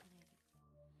に殺される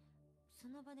そ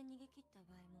の場で逃げ切った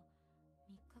場合も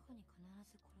3日後に必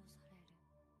ず殺される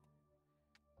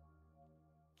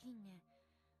近年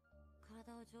体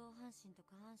を上半身と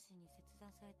下半身に切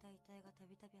断された遺体がた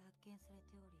びたび発見され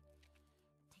ており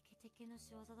テケテケの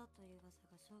仕業だという噂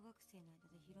が小学生の間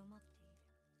で広まっている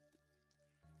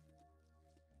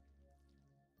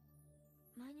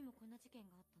前にもこんな事件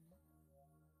があったの？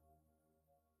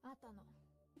あったの。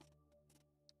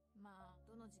まあ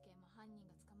どの事件も犯人が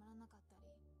捕まらなかったり、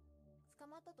捕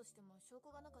まったとしても証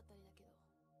拠がなかったりだけど、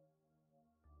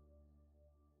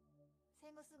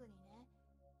戦後すぐにね、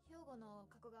兵庫の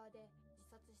加古川で自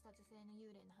殺した女性の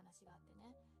幽霊の話があって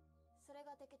ね、それ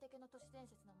がテケテケの都市伝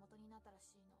説の元になったら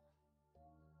しいの。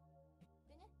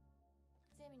でね、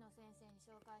ゼミの先生に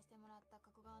紹介してもらった加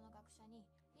古川の学者に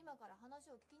今から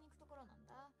話を聞きに行くところなん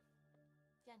だ。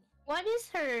じゃあね。 What is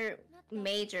her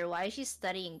major? Why is she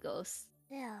studying ghosts?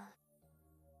 Yeah.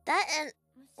 That and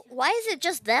why is it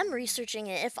just them researching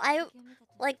it? If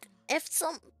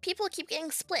some people keep getting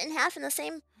split in half in the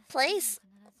same place,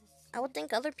 I would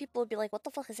think other people would be like, what the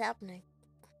fuck is happening?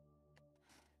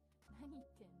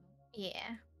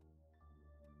 Yeah.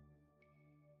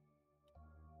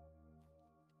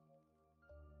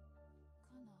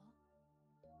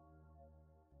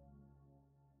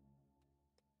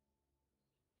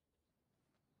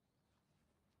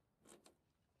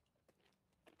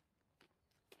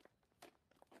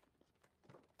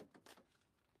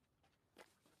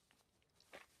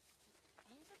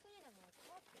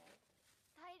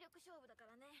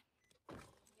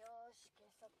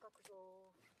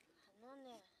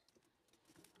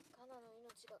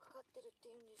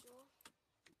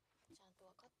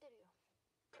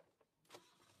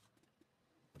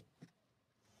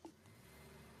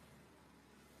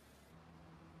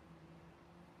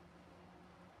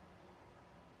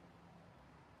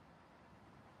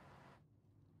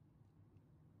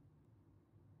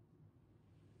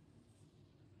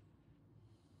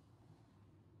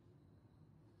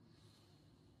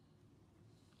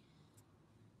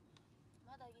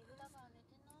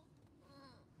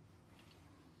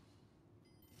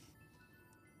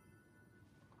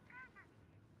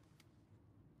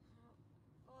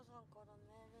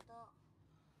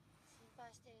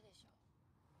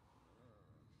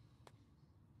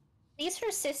 At least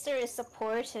her sister is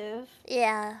supportive.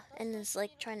 Yeah, and is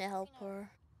like trying to help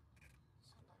her.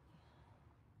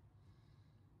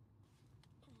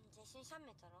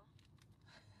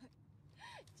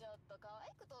 ちょっと可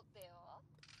愛く撮ってよ。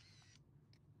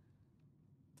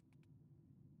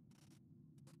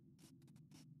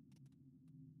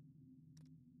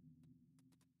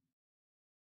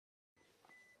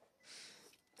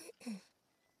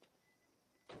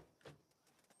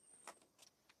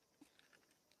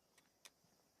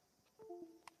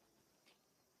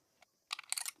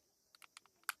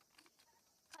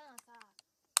カナさ、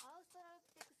アウストラロピ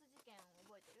テクス事件を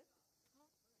覚えてる？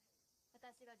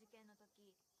私が事件の時、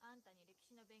あんたに歴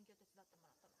史の勉強手伝っても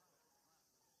らったの。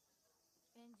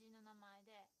エンジンの名前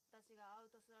で、私がアウ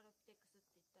トスラロピテクスっ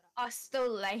て言ったら、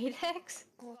Ostolatex?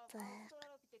 What the アウ heck? ストラ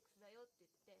ロピテクスだよって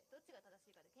言って、どっちが正し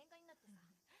いかで喧嘩になってさ。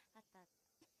あった。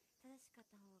正しか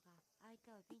った方が相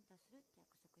手をビンタするって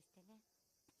約束してね。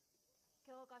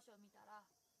教科書を見たら、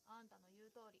あんたの言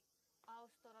う通り、アウ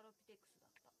ストラロピテクス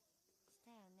だった。し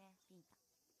たよね、ビンタ。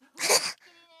思いっ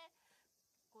きりね、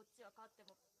こっちは勝って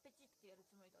もペチってやる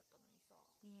つもりだったのにさ。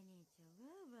リエ兄ちゃんブ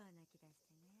ーブー泣き出し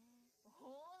てね。大泣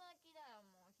きだよ、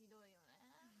もうひどいよね。あ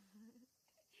れ、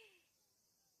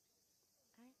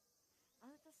ア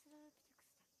ウトスラロピテクス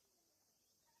だっ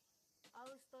け？ア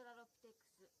ウストラロピテク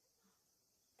ス。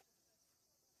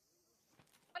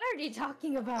 What are they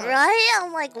talking about? Right?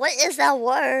 I'm like, what is that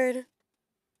word?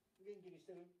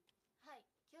 はい、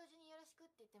教授によろしく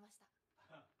って言ってました。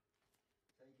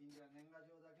最近では年賀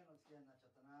状だけの付き合いになっちゃ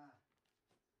ったな。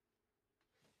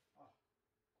あ、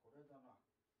これだな。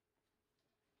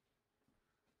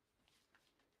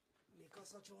三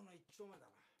笠町の一丁目だ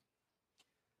な。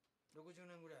60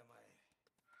年ぐらい前、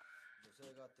女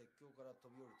性が鉄橋から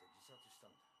飛び降りて自殺した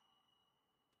んだ。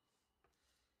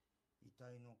遺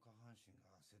体の下半身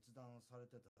が切断され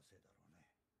てたせいだろうね。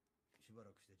しば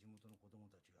らくして地元の子供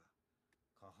たちが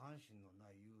下半身のな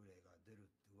い幽霊が出る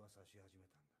って噂し始め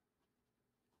たんだ。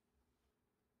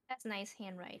 That's nice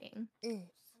handwriting. そ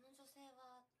の女性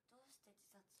はどうして自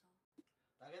殺を？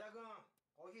武田君、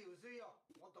コーヒー薄いよ。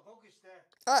もっと濃くして。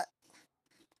Uh. す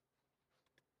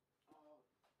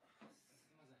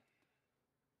みません。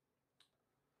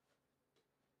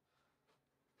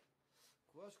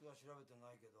詳しくは調べて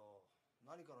ないけど、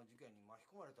何かの事件に巻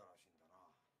き込まれたらしいんだな。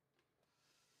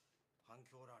反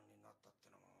響欄になったっ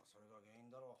てのもそれが原因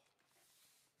だろう。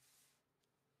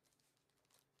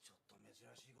ちょっと珍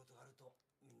しいことがあると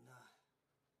みんな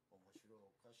面白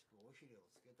おかしく尾ひれを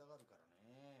つけたがるから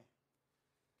ね。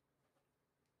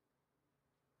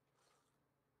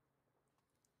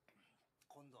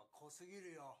今度は濃すぎ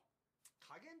るよ。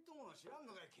加減ともの知らん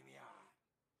のかよ君は。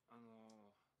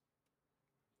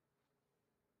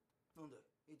なんで、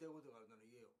言いたいことがあるなら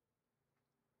言えよ。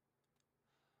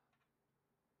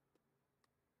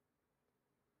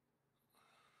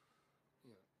い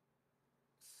や、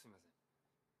すいません。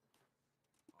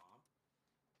ああ、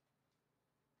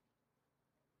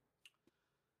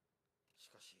し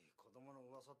かし子供の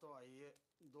噂とはいえ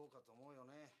どうかと思うよ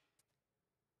ね。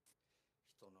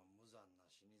人の無残な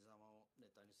死に様を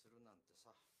ネタにするなんて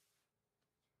さ。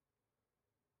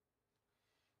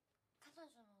彼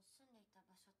女の住んでいた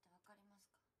場所ってわかります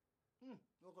か？うん、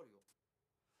わかるよ。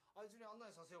あいつに案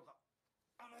内させようか。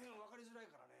あの辺分かりづら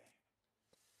いからね。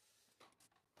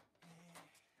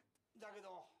だけ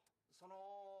どそ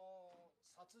の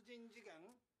殺人事件、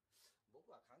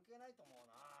僕は関係ないと思う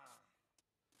な。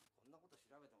こんなこと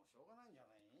調べてもしょうがないんじゃ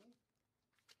ない？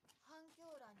反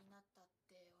響欄になったっ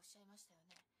ておっしゃいましたよ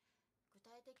ね。具体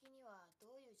的には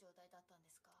どういう状態だったんで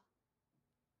すか？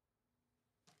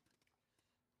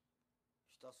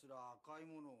ひたすら赤い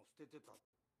ものを捨ててた。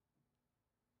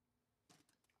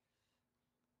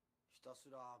ひた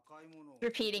すら赤いものを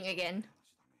Repeating again.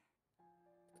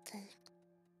 赤い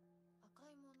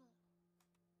もの。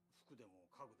服でも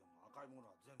家具でも赤いも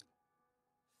のは全部。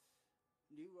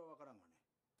理由はわからんがね、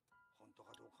本当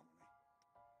かどうかもね。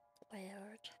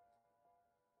Weird.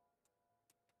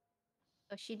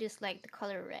 So she disliked the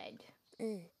color red.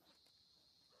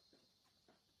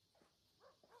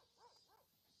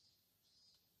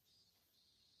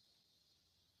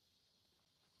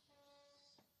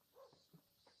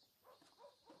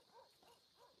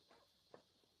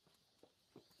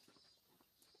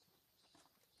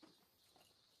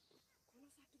 この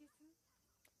先です。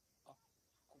あ、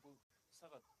ここ下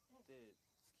がって突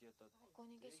き当たって、ここ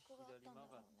に下宿があったんだろ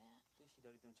うね。で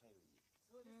左手の茶色い。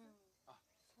そうです。あ、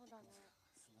そうだね。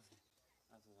すみません。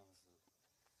ありがとうございます。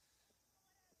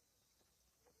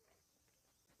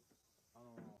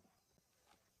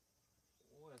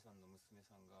大家さんの娘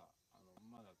さんが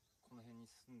まだこの辺に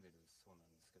住んでるそうな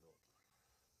んですけど、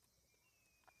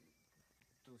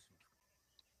どうしますか？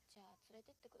じゃあ連れ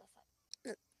てってください。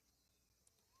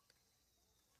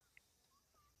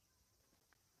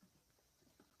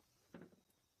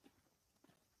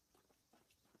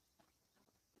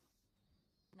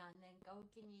何年かお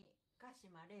きに鹿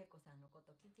島玲子さんのこ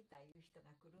と聞きたいいう人が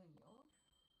来るんよ。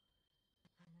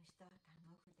あの人は看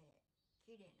護婦で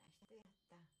綺麗な人やっ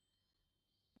た。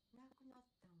亡くなっ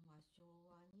たんは昭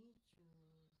和23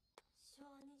年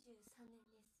です。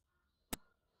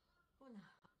ほな、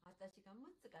私が6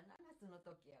つか7つの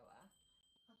時やわ。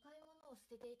赤いものを捨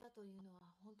てていたというの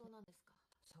は本当なんですか？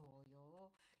そうよ、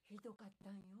ひどかっ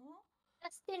たんよ。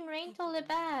Justin Rain told the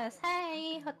best.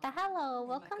 Hey, what the hello?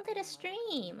 Welcome to the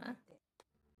stream. What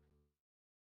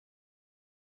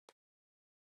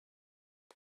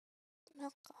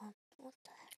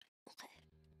the heck?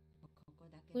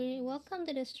 Okay. Welcome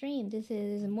to the stream. This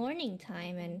is morning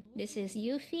time, and this is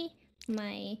Yuffie,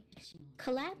 my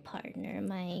collab partner,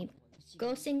 my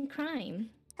ghost in crime.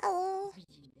 Hello.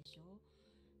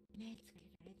 目つけら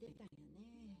れてたんよ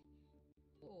ね。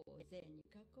大勢に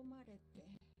囲まれて。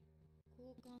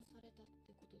交換されたっ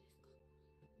てことですか？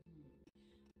それにね、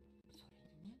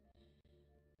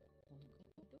本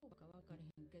当かどうか分から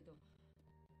へんけど、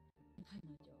彼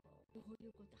女こうい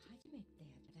うこと初めてや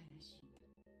ったらしい。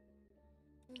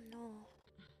No.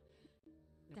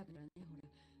 だからね、ほら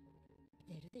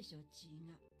出るでしょ、血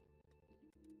が。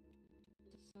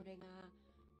それが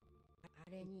あ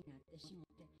れになってしも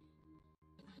て、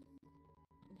なんてい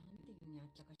うんや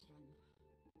ったかしらんの。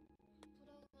ト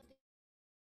ラウマで。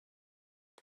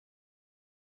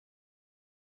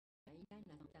嫌になっ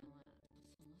たのはその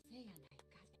せいやない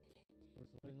かって。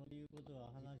それの言うこと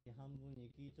は話半分に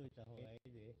聞いといた方がい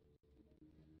いで。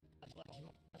そ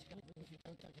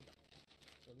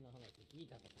んな話聞い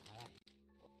たことない。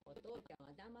お父ちゃん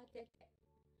は黙ってて、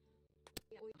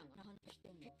親が話し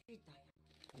てんの聞いたんや。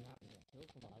なんだ、よ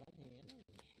くもあらへんやない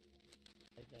ね。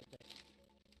だいたい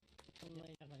そんな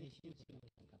田舎に親戚なん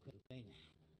か来るかいな。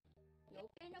余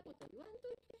計なこと言わん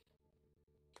といて。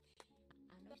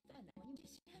あの人は何も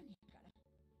知らんねんから。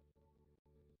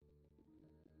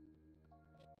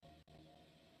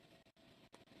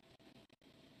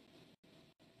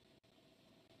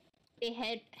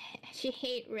She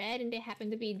hate red, and they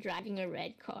happen to be driving a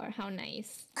red car. How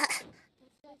nice.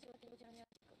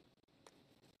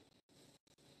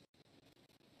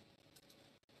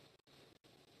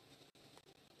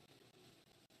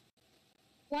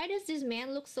 Why does this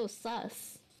man look so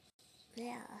sus?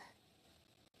 Yeah.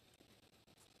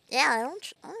 Yeah, I don't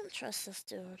trust this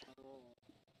dude.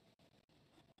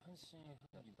 半信半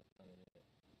疑だったんで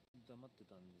黙って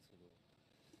たんですけど、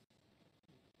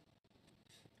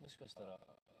もしかしたら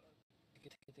テ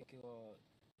ケテケは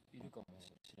いるかも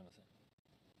しれません。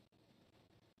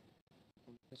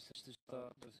脱出した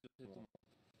女性とも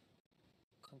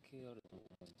関係あると思い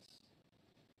ます。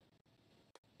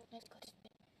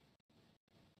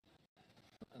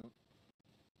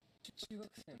中学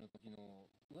生の時の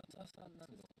噂なんです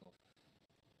けど、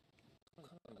彼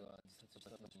女が自殺した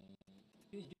時に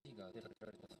留置が出かけ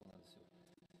られたそうなんですよ。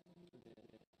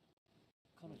で、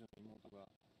彼女の妹が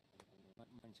毎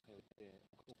日通って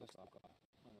お菓子とか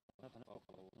あなたの顔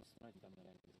を載せないとダメ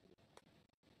なんですけど、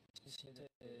それで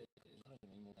彼女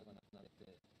の妹が亡くなって、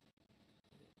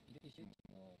慰霊碑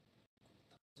も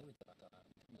立ち置いてあった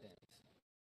みたいなんです。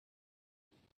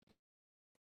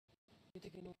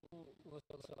的の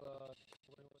噂が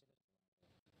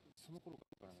その頃か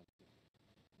らなんですよ。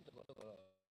だからも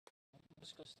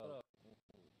しかしたら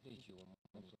霊碑を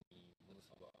元に戻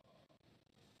せば。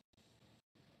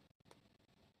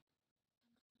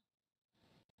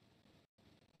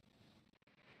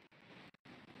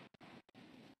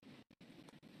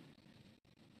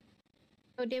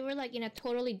So they were like in a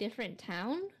totally different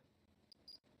town?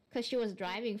 Because she was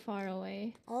driving far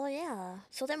away. Oh yeah.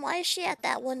 So then why is she at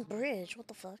that one bridge? What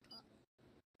the fuck?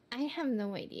 I have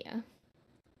no idea.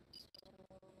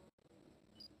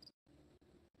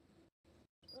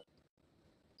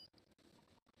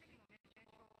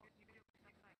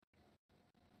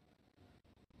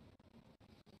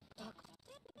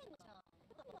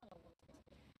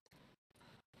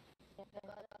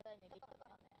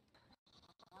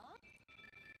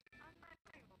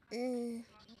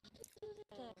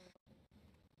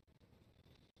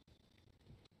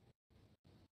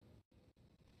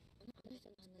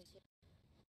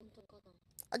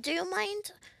 Do you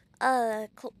mind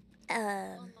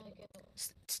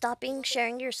stopping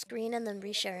sharing your screen and then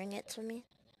resharing it to me?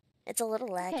 It's a little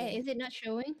laggy. Okay, is it not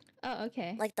showing? Oh,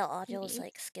 okay. Like the audio is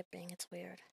like skipping. It's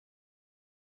weird.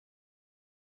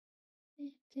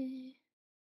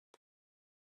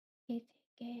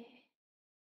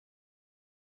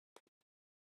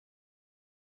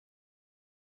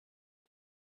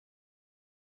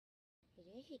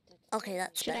 Okay,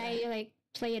 that's Should better. I like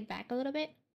play it back a little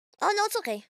bit? Oh no, it's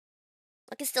okay.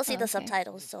 I can still see the okay.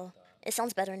 subtitles, so it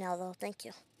sounds better now though. Thank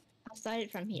you. I'll start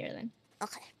it from here then.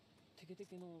 Okay.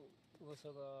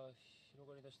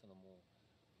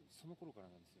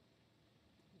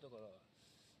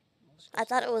 I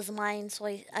thought it was mine, so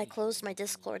I closed my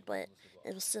Discord, but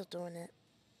it was still doing it.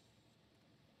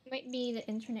 Might be the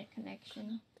internet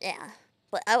connection. Yeah,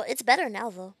 but it's better now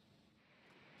though.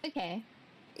 Okay.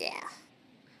 Yeah.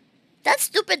 That's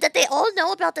stupid that they all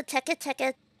know about the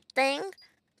TEKETEKE thing,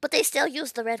 but they still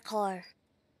use the red car.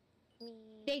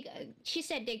 She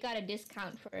said they got a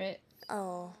discount for it.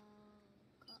 Oh.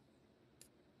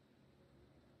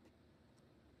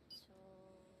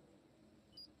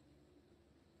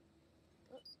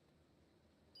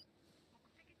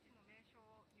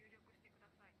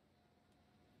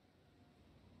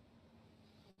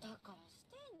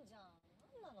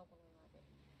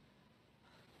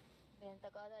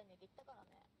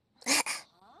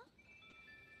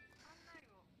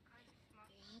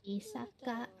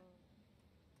 Isaka.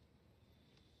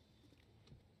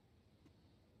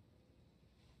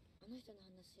 の人の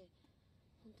話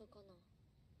本当かな。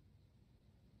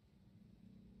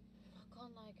わか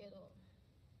んないけど、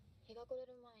日が暮れ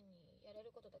る前にやれ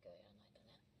ることだけはやらないと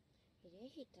ね。慰霊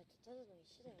碑ってただの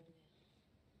石だよね。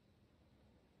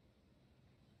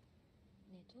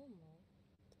ねえ、どう思う？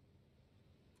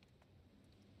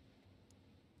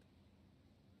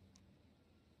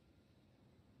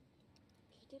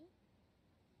聞いてる？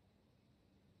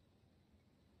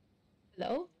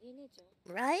 Hello?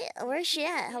 Right? Where's she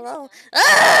at? Hello?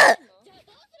 Ah!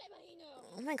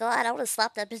 Oh my god, I would have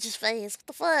slapped that bitch's face. What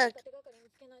the fuck?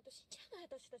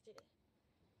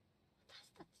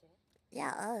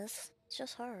 Yeah, us. It's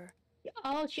just her.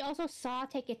 Oh, she also saw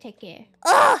TEKETEKE.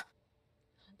 Ah!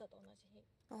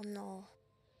 Oh no.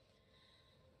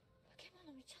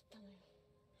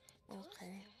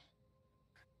 Okay.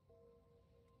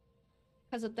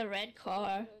 Because of the red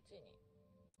car.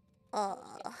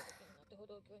 Ugh.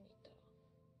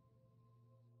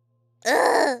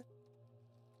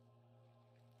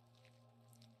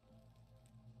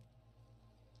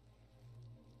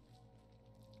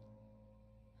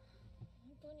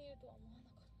 当にいるとは思わな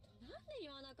かった。なんで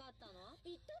言わなかったの？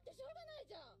言ったってしょうがない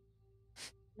じゃん。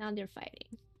Now they're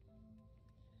fighting.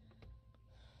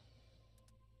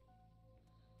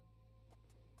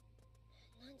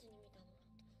 何時に見たの？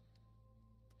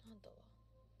あんたは？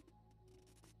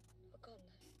わかんない。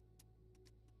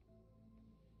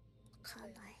わか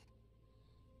んない。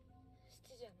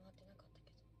7時は回ってなかったけ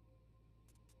ど。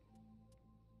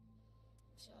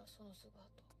じゃあそのすぐ後。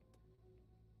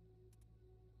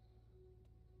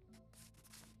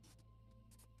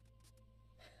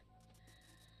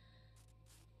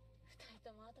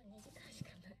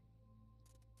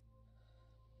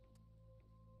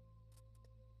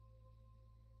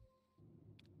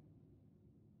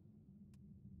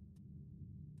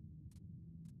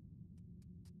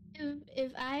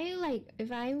if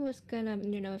I was gonna,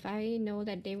 if I know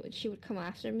that she would come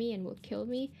after me and would kill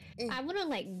me, I wouldn't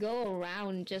like go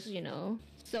around just,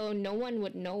 so no one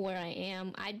would know where I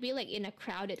am. I'd be like in a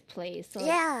crowded place. So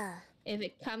yeah. If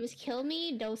it comes kill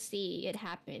me, they'll see it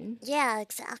happen. Yeah,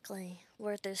 exactly.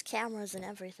 Where there's cameras and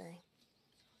everything.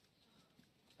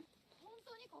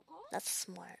 That's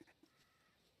smart.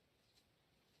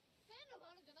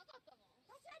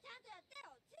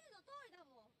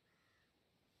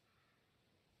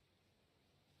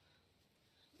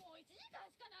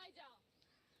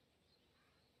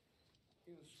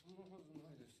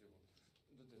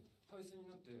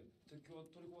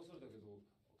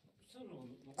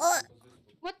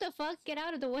 What the fuck? Get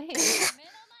out of the way.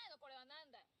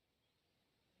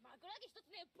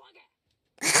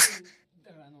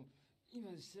 だから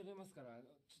今調べますから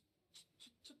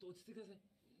ちょっと落ち着いてくださ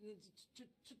い。ねちょっ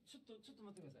と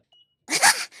待ってください。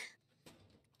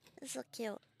It's so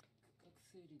cute. 覚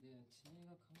醒理で地名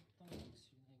が変わったのかも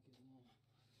しれないけども、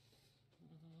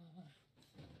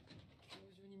今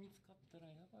日中に見つかったら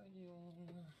やばいよ。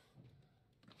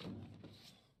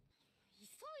急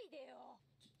いでよ。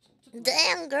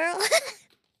Damn, girl.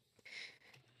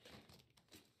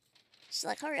 She's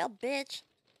like, hurry up, bitch.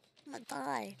 I'm gonna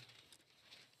die.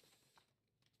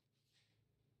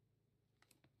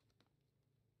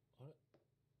 あれ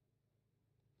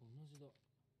同じだ。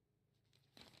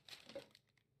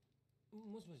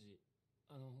もしもし、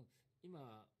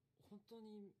今本当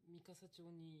に三笠町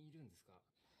にいるんですか？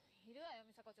いるわよ、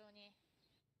三笠町に。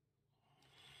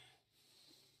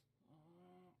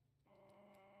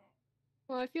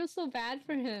Well, I feel so bad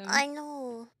for him. I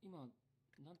know. 今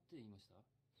なんて言いました？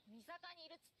三坂にい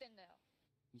るっつってんだよ。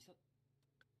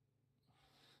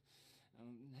何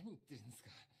言ってるんですか？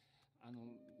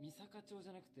三坂町じ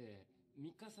ゃなくて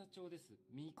三笠町です。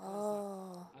三笠。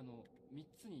三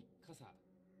つに笠。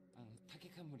竹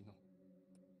冠の。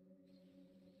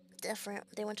Different.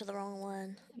 They went to the wrong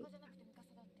one.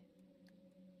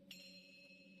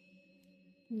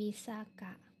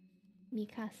 Misaka.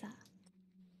 Mikasa.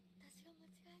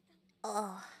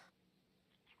 Oh.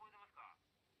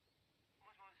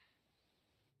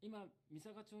 今三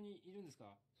坂町にいるんです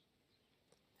か？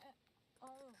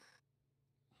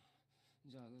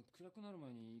じゃあ暗くなる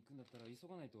前に行くんだったら急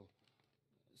がないと。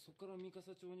そっから三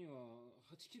笠町には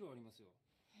8キロありますよ。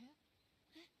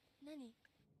何？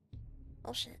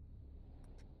 Oh shit.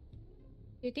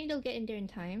 Do you think they'll get in there in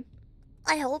time?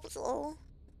 I hope so.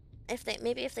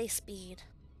 Maybe if they speed.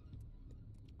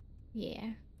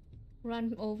 Yeah.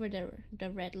 Run over the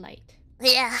red light.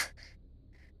 Yeah.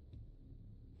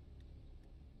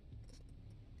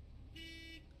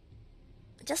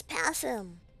 Just pass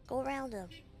him. Go around him.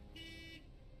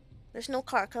 There's no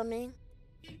car coming.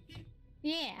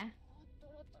 Yeah.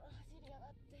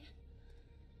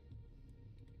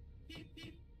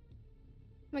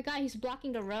 Oh my god, he's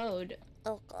blocking the road.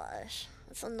 Oh gosh,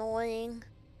 that's annoying.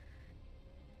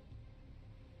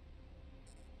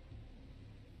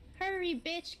 Hurry,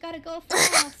 bitch, gotta go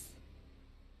fast.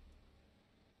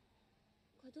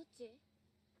 これどっち？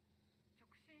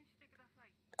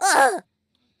 Ugh!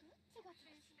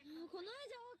 この絵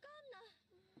じゃわかんない。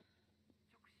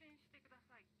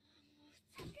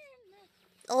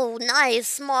 Oh, nice,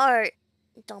 smart.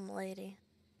 Dumb lady.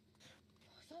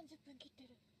 30分切って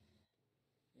る。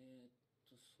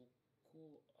そこ、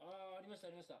ありました。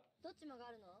どっち曲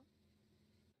がるの？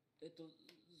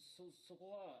そ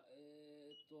こは、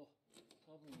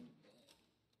多分。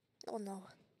Oh no.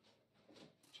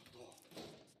 ちょっと、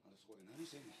そこで何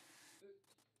してんの？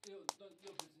いや別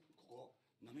に。ここ、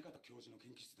行方教授の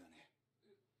研究室だよね。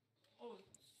そう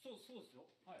ですよ。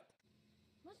はい。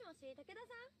もしもし、武田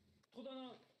さん？戸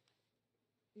棚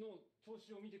の調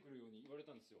子を見てくるように言われ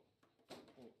たんですよ。大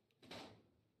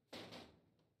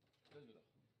丈夫だ。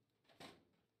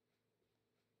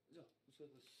じゃあ、お疲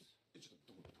れ様です。ちょっ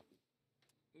とどこ？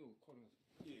変わります。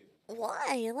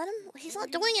Why? Let him. He's not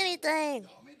doing anything.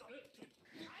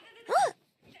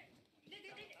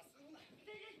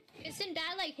 Isn't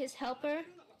that like his helper?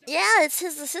 Yeah, it's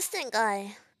his assistant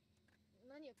guy.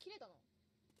 何よ、切れたの？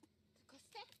貸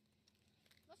して。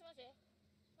もしもし。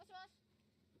もしもし。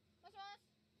もしもし。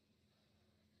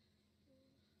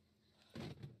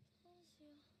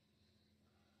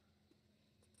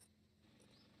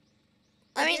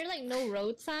I mean, Are there like no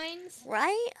road signs?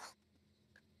 Right?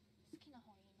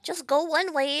 Just go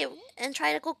one way and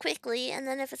try to go quickly, and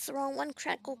then if it's the wrong one,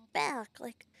 try to go back.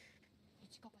 Like,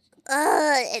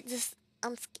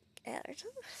 I'm scared.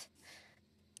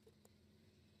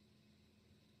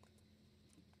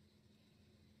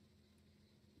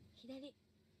 左。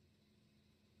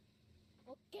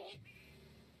オッケー。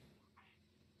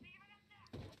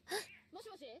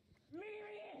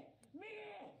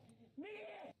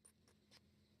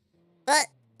But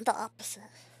the opposite.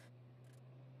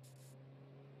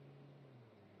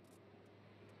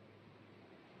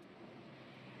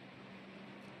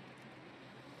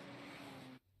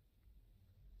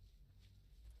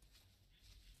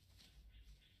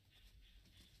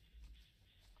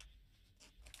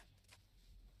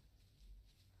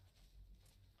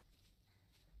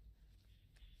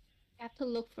 I have to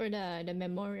look for the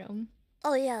memoriam.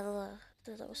 Oh yeah,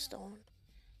 the little stone.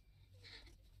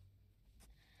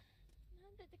 な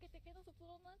んでテケテケの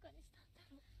心なんかにしたんだ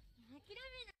ろう。諦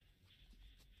めない。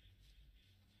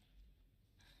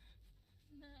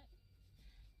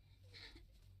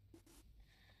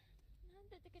なん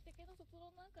でテケテケの心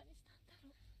なんかにしたん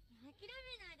だろう。諦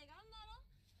めないで頑張ろう。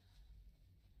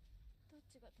どっ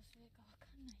ちが年上かわか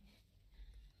んないね。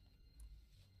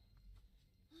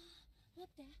待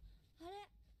って、あれ。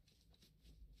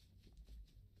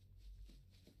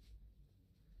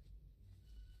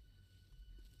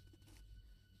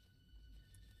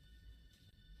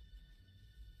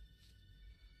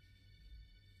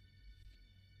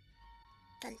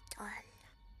Dun dun.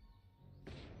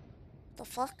 The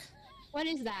fuck? What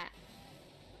is that?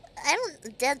 I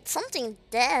don't dead something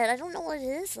dead. I don't know what it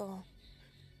is though.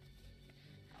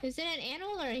 Is it an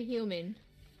animal or a human?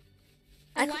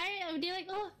 And why are they like,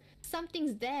 oh,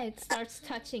 something's dead, starts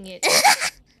touching it?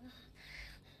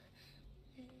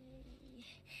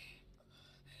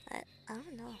 I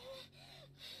don't know.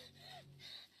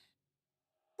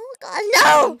 Oh god,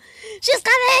 no! She's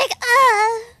coming!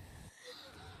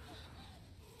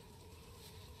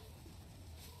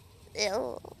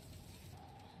 Ew.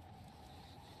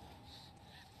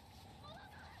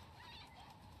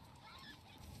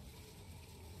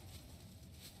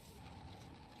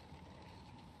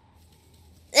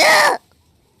 Ew!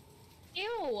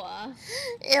 Ew!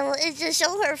 Ew, it just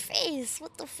showed her face.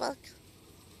 What the fuck?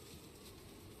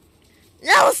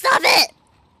 No, stop it!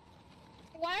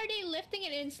 Why are they lifting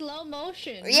it in slow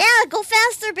motion? Yeah, go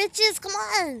faster, bitches. Come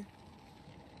on.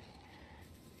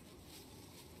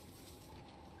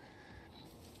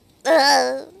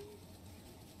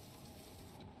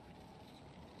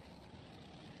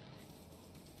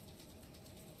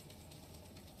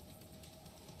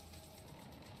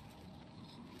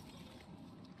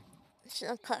 Should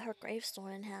have cut her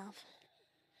gravestone in half.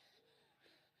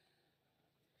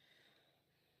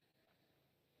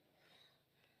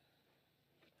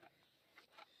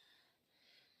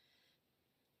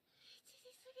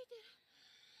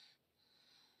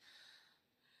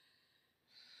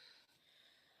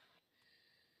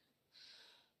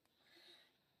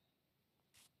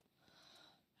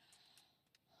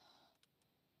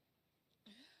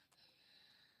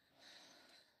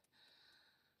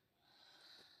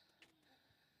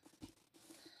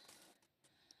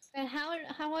 And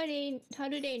how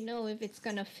do they know if it's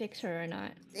gonna fix her or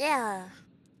not? Yeah.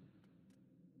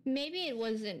 Maybe it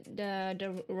wasn't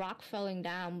the rock falling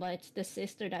down, but it's the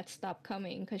sister that stopped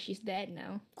coming because she's dead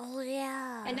now. Oh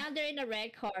yeah. And now they're in a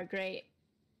red car, great.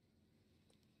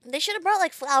 They should have brought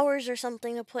like flowers or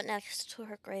something to put next to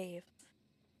her grave.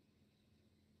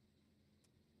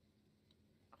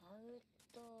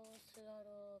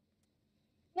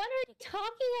 What are you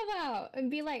talking about? And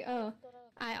be like, oh,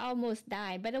 I almost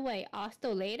died. By the way,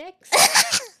 ostolatex?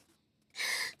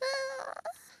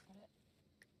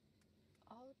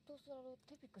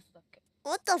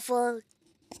 What the fuck?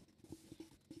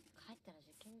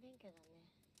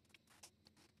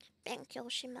 Thank you,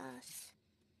 shimasu.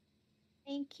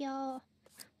 Thank you.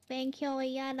 Thank you,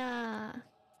 Yana.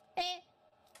 Eh.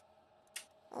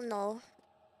 Oh no.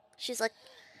 She's like,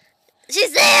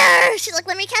 she's there! She's like,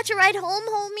 let me catch a ride home,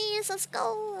 homies. Let's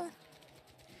go.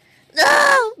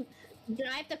 No!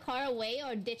 Drive the car away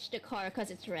or ditch the car because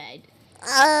it's red?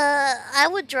 I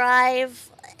would drive,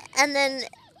 and then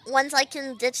once I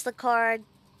can ditch the car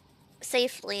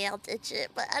safely, I'll ditch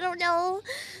it. But I don't know.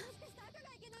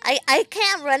 I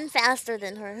can't run faster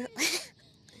than her.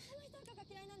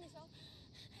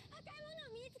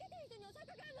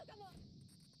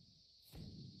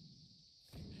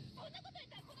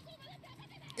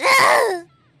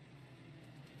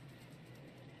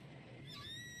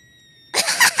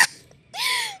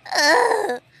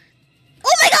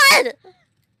 Oh my god!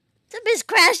 The bitch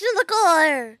crashed in the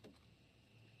car!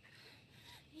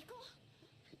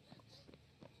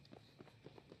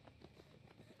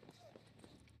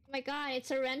 Oh my god,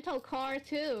 it's a rental car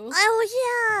too. Oh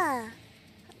yeah!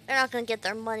 They're not gonna get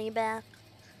their money back.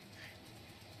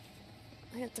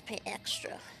 I have to pay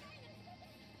extra.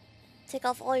 Take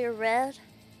off all your red.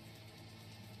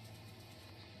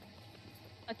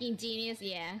 Fucking genius,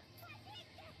 yeah.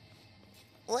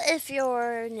 What if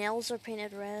your nails are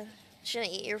painted red?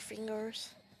 Shouldn't eat your fingers.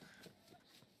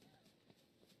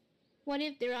 What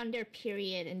if they're on their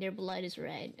period and their blood is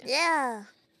red? Yeah.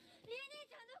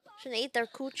 Shouldn't eat their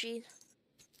coochie.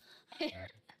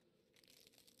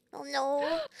 Oh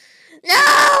no.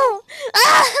 No!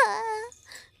 Ah!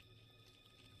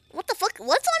 What the fuck?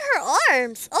 What's on her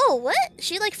arms? Oh, what?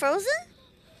 She like frozen?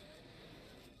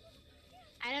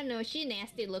 I don't know. She's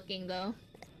nasty looking though.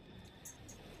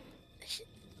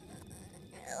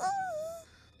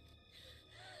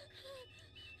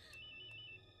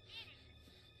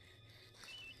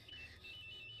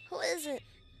 Who is it?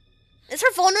 Is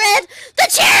her phone red? The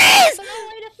cherries! Throw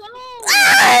away the phone!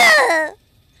 Ah!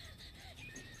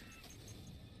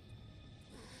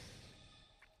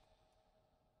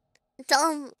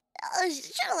 Dumb. Oh, you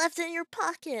should have left it in your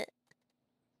pocket.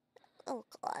 Oh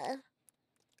god.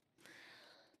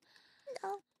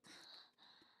 No.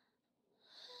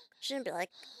 Shouldn't be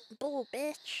like, bull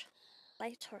bitch.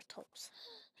 Bite her toes.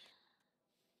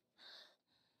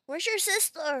 Where's your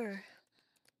sister?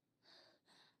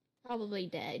 Probably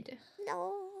dead.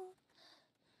 No.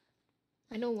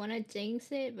 I don't want to jinx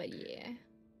it, but yeah.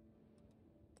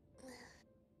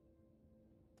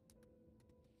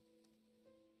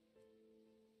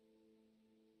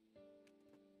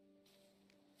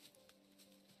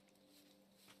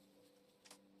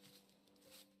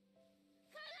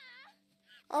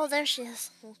 Oh, there she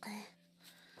is. Okay.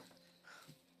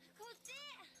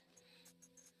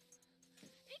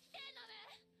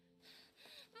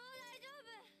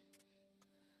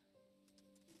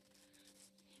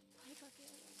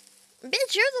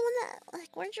 Bitch, you're the one that,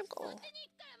 like, where'd you go?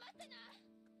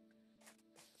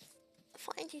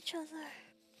 Find each other.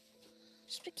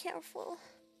 Just be careful.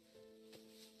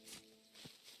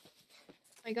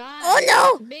 Oh my god. Oh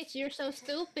no! Bitch, you're so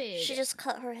stupid. She just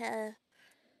cut her head.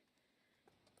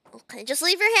 Okay, just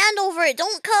leave your hand over it.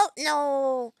 Don't cut.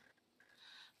 No.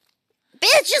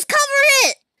 Bitch, just cover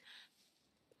it!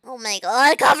 Oh my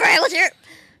god, cover it with your...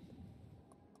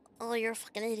 Oh, you're a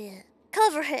fucking idiot.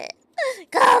 Cover it.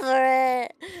 Cover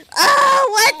it. Oh,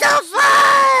 what the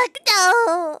fuck?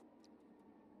 No.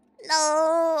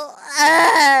 No.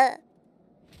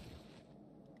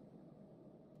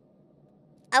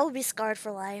 I would be scarred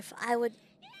for life.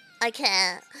 I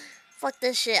can't. Fuck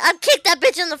this shit. I'd kick that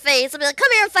bitch in the face. I'd be like,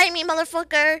 come here and fight me,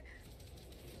 motherfucker.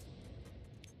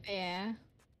 Yeah.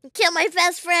 Kill my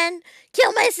best friend.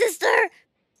 Kill my sister.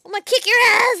 I'm gonna kick your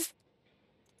ass.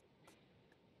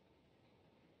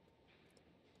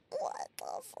 What the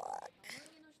fuck?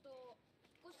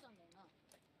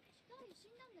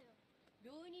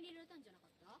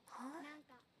 Huh?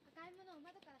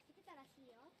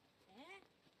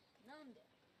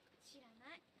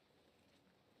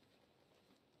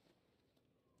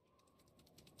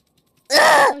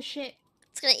 Ugh! Oh shit.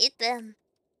 It's gonna eat them.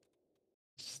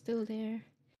 Still there.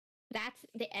 That's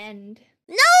the end.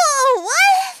 No!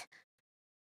 What?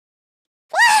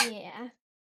 What? Yeah.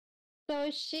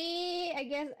 So she, I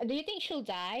guess, do you think she'll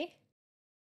die?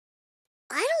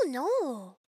 I don't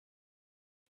know.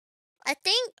 I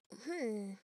think,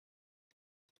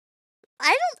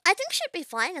 I think she'd be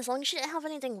fine as long as she didn't have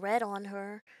anything red on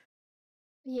her.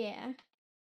 Yeah.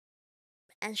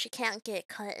 And she can't get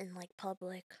cut in, like,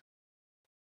 public.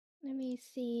 Let me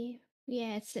see.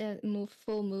 Yeah, it's a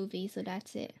full movie, so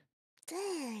that's it.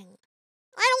 Dang.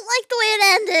 I don't like the way it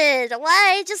ended.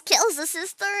 Why? It just kills the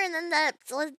sister and then that...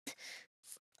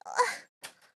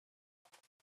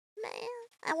 Man,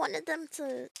 I wanted them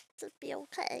to be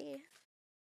okay.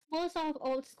 Most of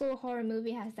old school horror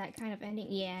movie has that kind of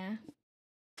ending. Yeah.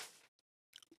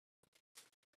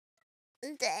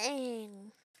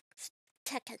 Dang.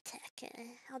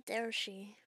 TEKETEKE. How dare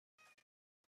she?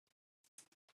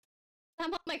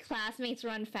 Some of my classmates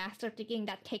run faster thinking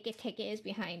that TEKETEKE is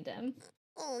behind them.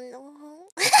 Oh no.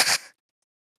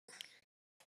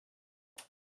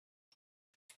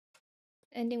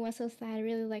 Ending was so sad. I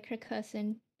really like her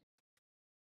cousin.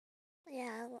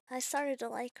 Yeah, I started to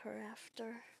like her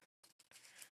after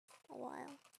a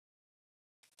while.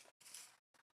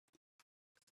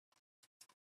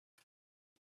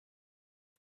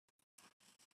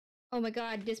 Oh my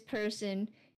god, this person.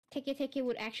 TEKETEKE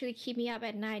would actually keep me up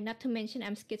at night, not to mention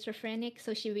I'm schizophrenic,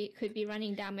 so she could be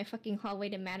running down my fucking hallway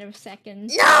in a matter of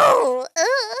seconds. No!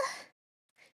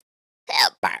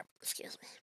 Help! Excuse me.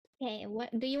 Okay, what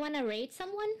do you want to raid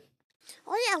someone?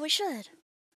 Oh yeah, we should.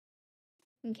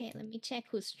 Okay, let me check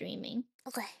who's streaming.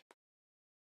 Okay.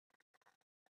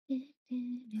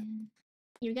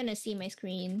 You're gonna see my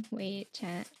screen. Wait,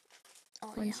 chat.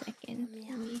 Oh, One second.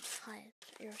 Let me hide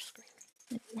your screen.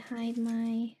 Let me hide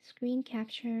my screen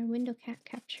capture, window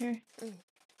capture.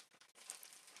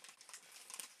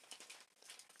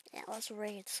 Yeah, let's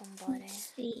raid somebody.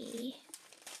 Let's see.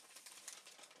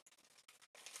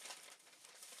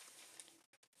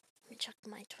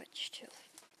 my Twitch too.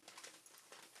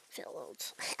 If it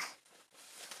loads.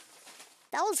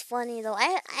 That was funny though.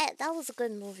 That was a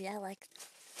good movie. I liked.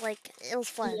 Like it was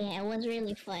fun. Yeah, it was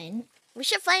really fun. We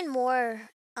should find more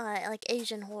like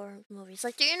Asian horror movies.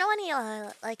 Like, do you know any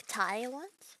like Thai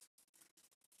ones?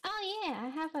 Oh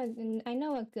yeah, I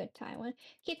know a good Thai one.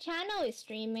 Kitchano is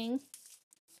streaming.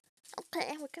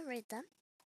 Okay, we can read them.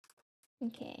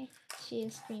 Okay, she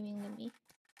is streaming with me.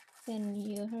 Send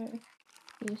you her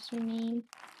username.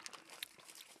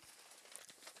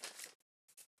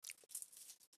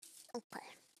 Okay.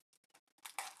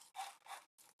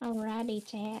 Alrighty,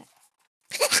 chat.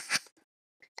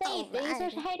 Hey,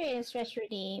 thanks for hydrating stress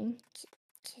redeem.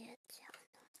 Let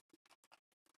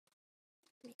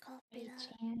me copy that.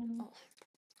 Channel.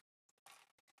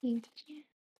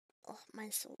 Oh,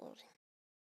 mine's still loading.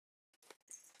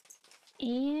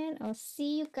 And I'll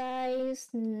see you guys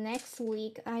next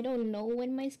week. I don't know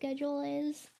when my schedule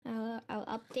is. I'll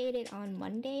update it on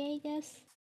Monday, I guess.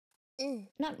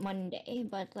 Not Monday,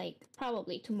 but like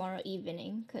probably tomorrow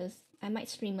evening, because I might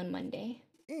stream on Monday.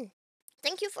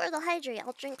 Thank you for the hydrate.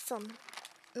 I'll drink some.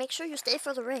 Make sure you stay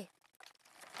for the raid.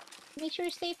 Make sure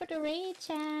you stay for the raid,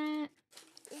 chat.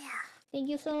 Yeah. Thank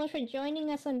you so much for joining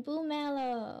us on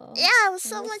BooberyMellow. Yeah, it was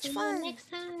so we'll much see fun. you next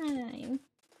time.